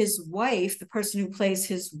 And then his wife, the person who plays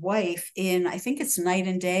his wife in, I think it's Night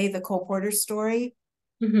and Day, the Cole Porter story.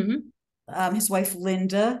 Mm-hmm. His wife,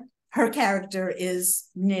 Linda, her character is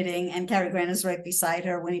knitting, and Cary Grant is right beside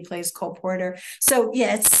her when he plays Cole Porter. So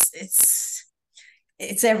yeah,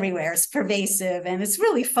 it's everywhere. It's pervasive, and it's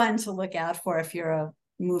really fun to look out for if you're a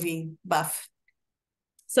movie buff.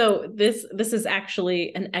 So this is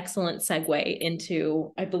actually an excellent segue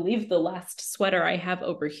into, I believe, the last sweater I have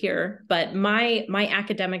over here. But my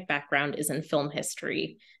academic background is in film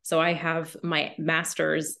history. So I have my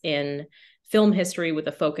master's in film history with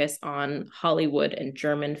a focus on Hollywood and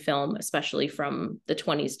German film, especially from the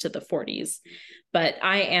 20s to the 40s. But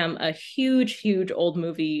I am a huge, huge old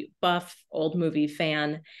movie buff, old movie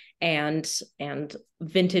fan, and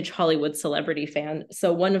vintage Hollywood celebrity fan.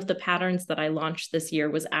 So one of the patterns that I launched this year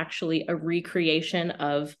was actually a recreation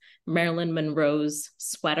of Marilyn Monroe's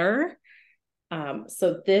sweater.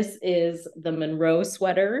 So this is the Monroe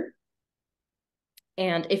Sweater.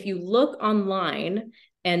 And if you look online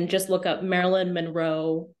and just look up Marilyn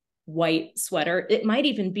Monroe white sweater, it might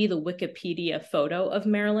even be the Wikipedia photo of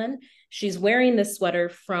Marilyn. She's wearing this sweater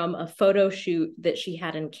from a photo shoot that she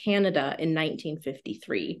had in Canada in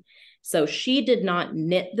 1953. So she did not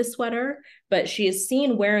knit the sweater, but she is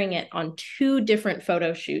seen wearing it on 2 different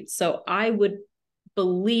photo shoots. So I would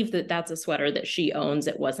believe that that's a sweater that she owns.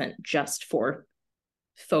 It wasn't just for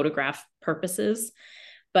photograph purposes.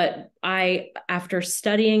 But after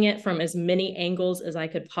studying it from as many angles as I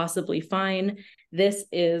could possibly find, this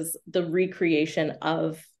is the recreation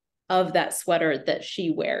of that sweater that she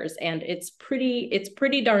wears. And it's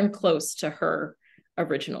pretty darn close to her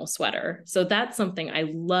original sweater. So that's something I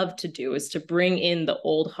love to do, is to bring in the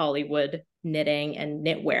old Hollywood knitting and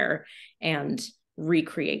knitwear and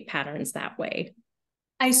recreate patterns that way.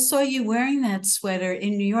 I saw you wearing that sweater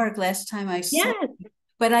in New York last time I saw it.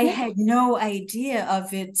 But I had no idea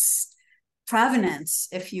of its provenance,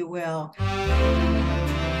 if you will.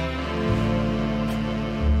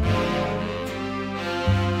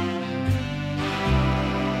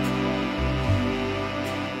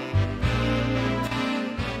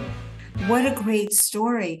 What a great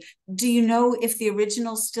story. Do you know if the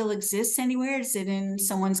original still exists anywhere? Is it in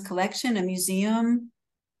someone's collection, a museum?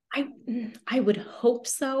 I would hope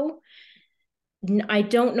so. I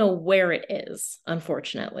don't know where it is,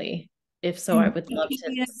 unfortunately. If so, I would love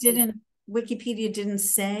to. Wikipedia didn't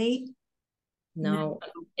say? No,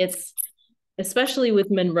 it's, especially with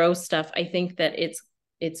Monroe stuff, I think that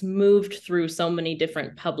it's moved through so many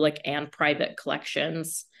different public and private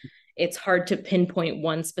collections. it's hard to pinpoint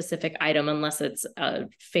one specific item unless it's a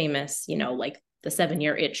famous, you know, like the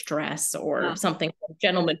 7-year itch dress or something,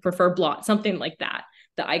 gentlemen prefer blonde, something like that,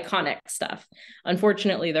 the iconic stuff.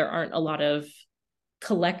 Unfortunately, there aren't a lot of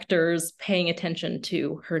collectors paying attention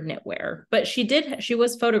to her knitwear, but she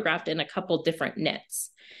was photographed in a couple different knits.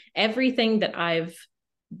 Everything that I've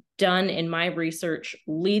done in my research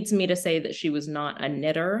leads me to say that she was not a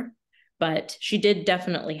knitter, but she did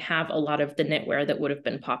definitely have a lot of the knitwear that would have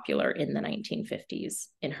been popular in the 1950s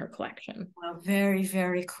in her collection. Well, very,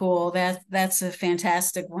 very cool. That's a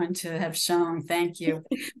fantastic one to have shown. Thank you.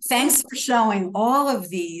 Thanks for showing all of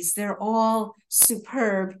these. They're all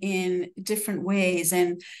superb in different ways.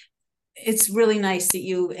 And it's really nice that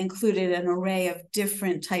you included an array of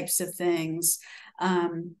different types of things.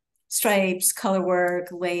 Stripes, color work,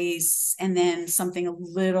 lace, and then something a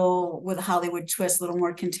little with a Hollywood twist, a little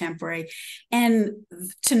more contemporary. And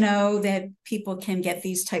to know that people can get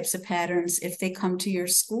these types of patterns if they come to your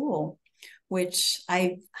school, which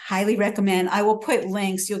I highly recommend. I will put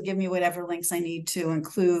links. You'll give me whatever links I need to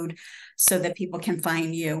include so that people can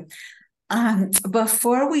find you.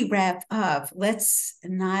 Before we wrap up, let's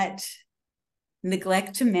not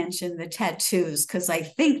neglect to mention the tattoos, because I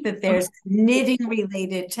think that there's knitting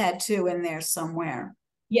related tattoo in there somewhere.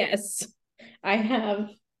 Yes, I have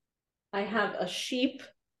a sheep.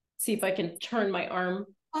 See if I can turn my arm.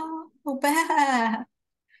 Oh, bad.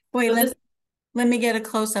 Wait, so let me get a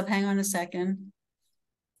close up. Hang on a second.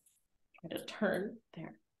 Try to turn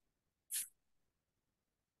there.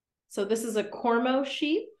 So this is a Cormo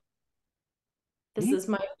sheep. This is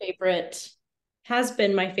my favorite, has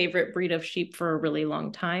been my favorite breed of sheep for a really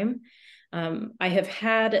long time. I have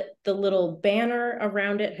had the little banner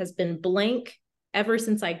around it has been blank ever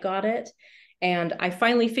since I got it. And I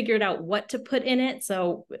finally figured out what to put in it.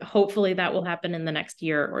 So hopefully that will happen in the next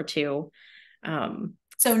year or two.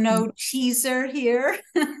 So no teaser here.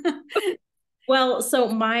 Well, so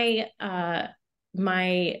my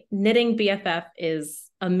knitting BFF is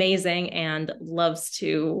amazing and loves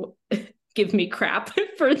to give me crap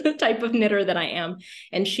for the type of knitter that I am.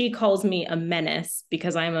 And she calls me a menace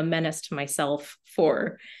because I'm a menace to myself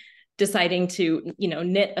for deciding to, you know,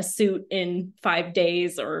 knit a suit in 5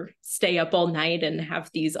 days or stay up all night and have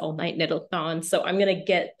these all night knit-a-thons. So I'm going to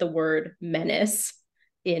get the word menace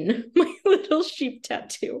in my little sheep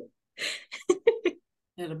tattoo.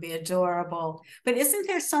 It'll be adorable. But isn't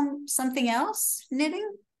there something else knitting?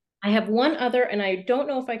 I have one other, and I don't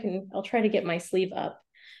know if I can, I'll try to get my sleeve up.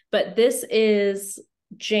 But this is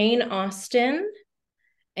Jane Austen,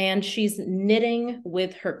 and she's knitting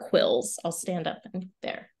with her quills. I'll stand up and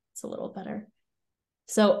there. It's a little better.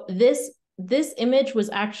 So this image was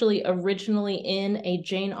actually originally in a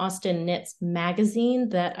Jane Austen Knits magazine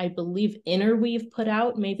that I believe Interweave put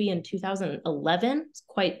out maybe in 2011. It's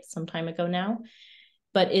quite some time ago now.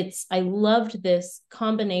 But I loved this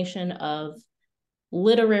combination of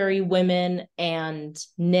literary women and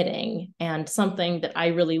knitting. And something that I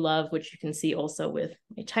really love, which you can see also with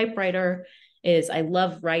my typewriter, is I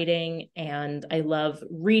love writing and I love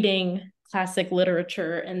reading classic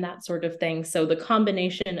literature and that sort of thing. So the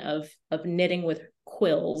combination of knitting with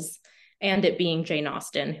quills and it being Jane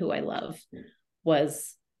Austen, who I love,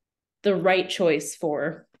 was the right choice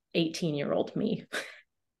for 18-year-old me.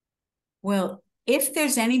 Well, if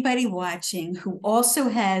there's anybody watching who also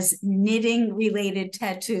has knitting related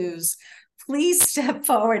tattoos, please step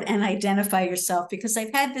forward and identify yourself, because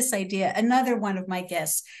I've had this idea. Another one of my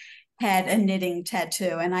guests had a knitting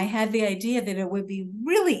tattoo, and I had the idea that it would be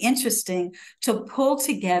really interesting to pull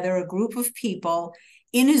together a group of people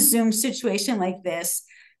in a Zoom situation like this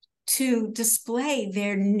to display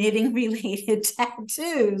their knitting related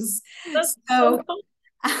tattoos. That's so cool.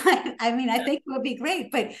 I mean, I think it would be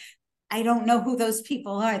great, but I don't know who those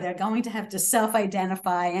people are. They're going to have to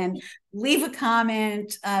self-identify and leave a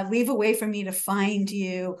comment, leave a way for me to find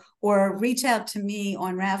you, or reach out to me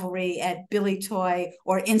on Ravelry at billietoy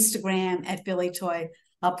or Instagram at billietoy.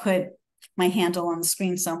 I'll put my handle on the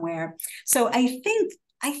screen somewhere. So I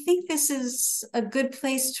think this is a good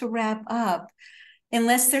place to wrap up,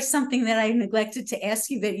 unless there's something that I neglected to ask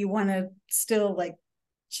you that you want to still like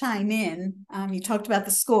chime in. You talked about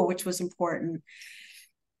the school, which was important.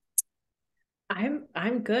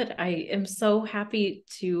 I'm good. I am so happy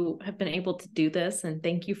to have been able to do this, and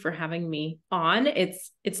thank you for having me on.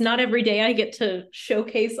 It's not every day I get to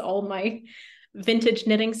showcase all my vintage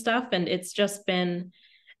knitting stuff, and it's just been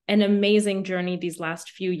an amazing journey these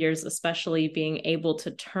last few years, especially being able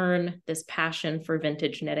to turn this passion for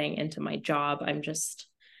vintage knitting into my job.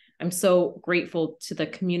 I'm so grateful to the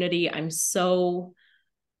community. I'm so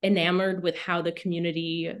enamored with how the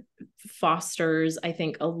community fosters, I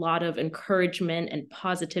think, a lot of encouragement and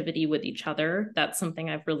positivity with each other. That's something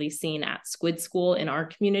I've really seen at Squid School in our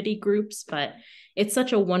community groups, but it's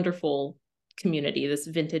such a wonderful community, this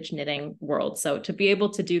vintage knitting world. So to be able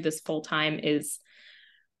to do this full time is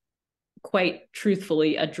quite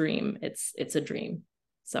truthfully a dream. It's a dream.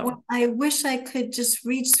 So well, I wish I could just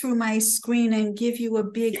reach through my screen and give you a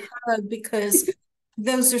big hug, because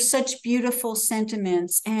those are such beautiful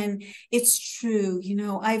sentiments. And it's true. You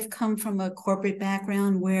know, I've come from a corporate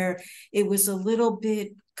background where it was a little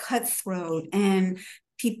bit cutthroat and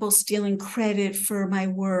people stealing credit for my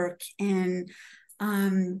work, and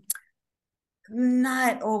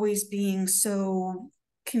not always being so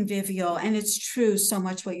convivial. And it's true so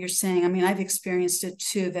much what you're saying. I mean, I've experienced it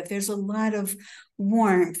too, that there's a lot of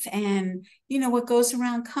warmth, and you know, what goes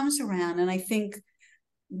around comes around. And I think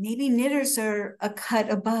maybe knitters are a cut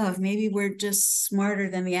above. Maybe we're just smarter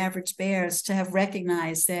than the average bears to have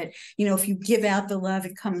recognized that, you know, if you give out the love,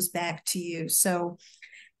 it comes back to you. So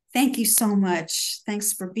thank you so much.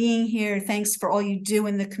 Thanks for being here. Thanks for all you do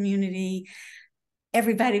in the community.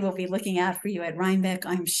 Everybody will be looking out for you at Rhinebeck,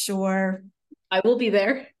 I'm sure. I will be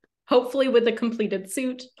there, hopefully with a completed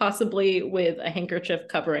suit, possibly with a handkerchief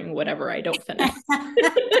covering whatever I don't finish.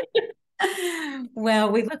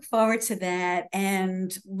 Well, we look forward to that,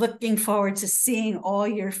 and looking forward to seeing all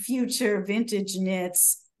your future vintage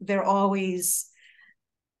knits. They're always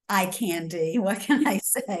eye candy. What can I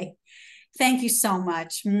say? Thank you so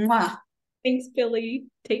much. Mwah. Thanks, Billie.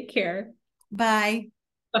 Take care. Bye.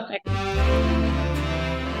 Bye.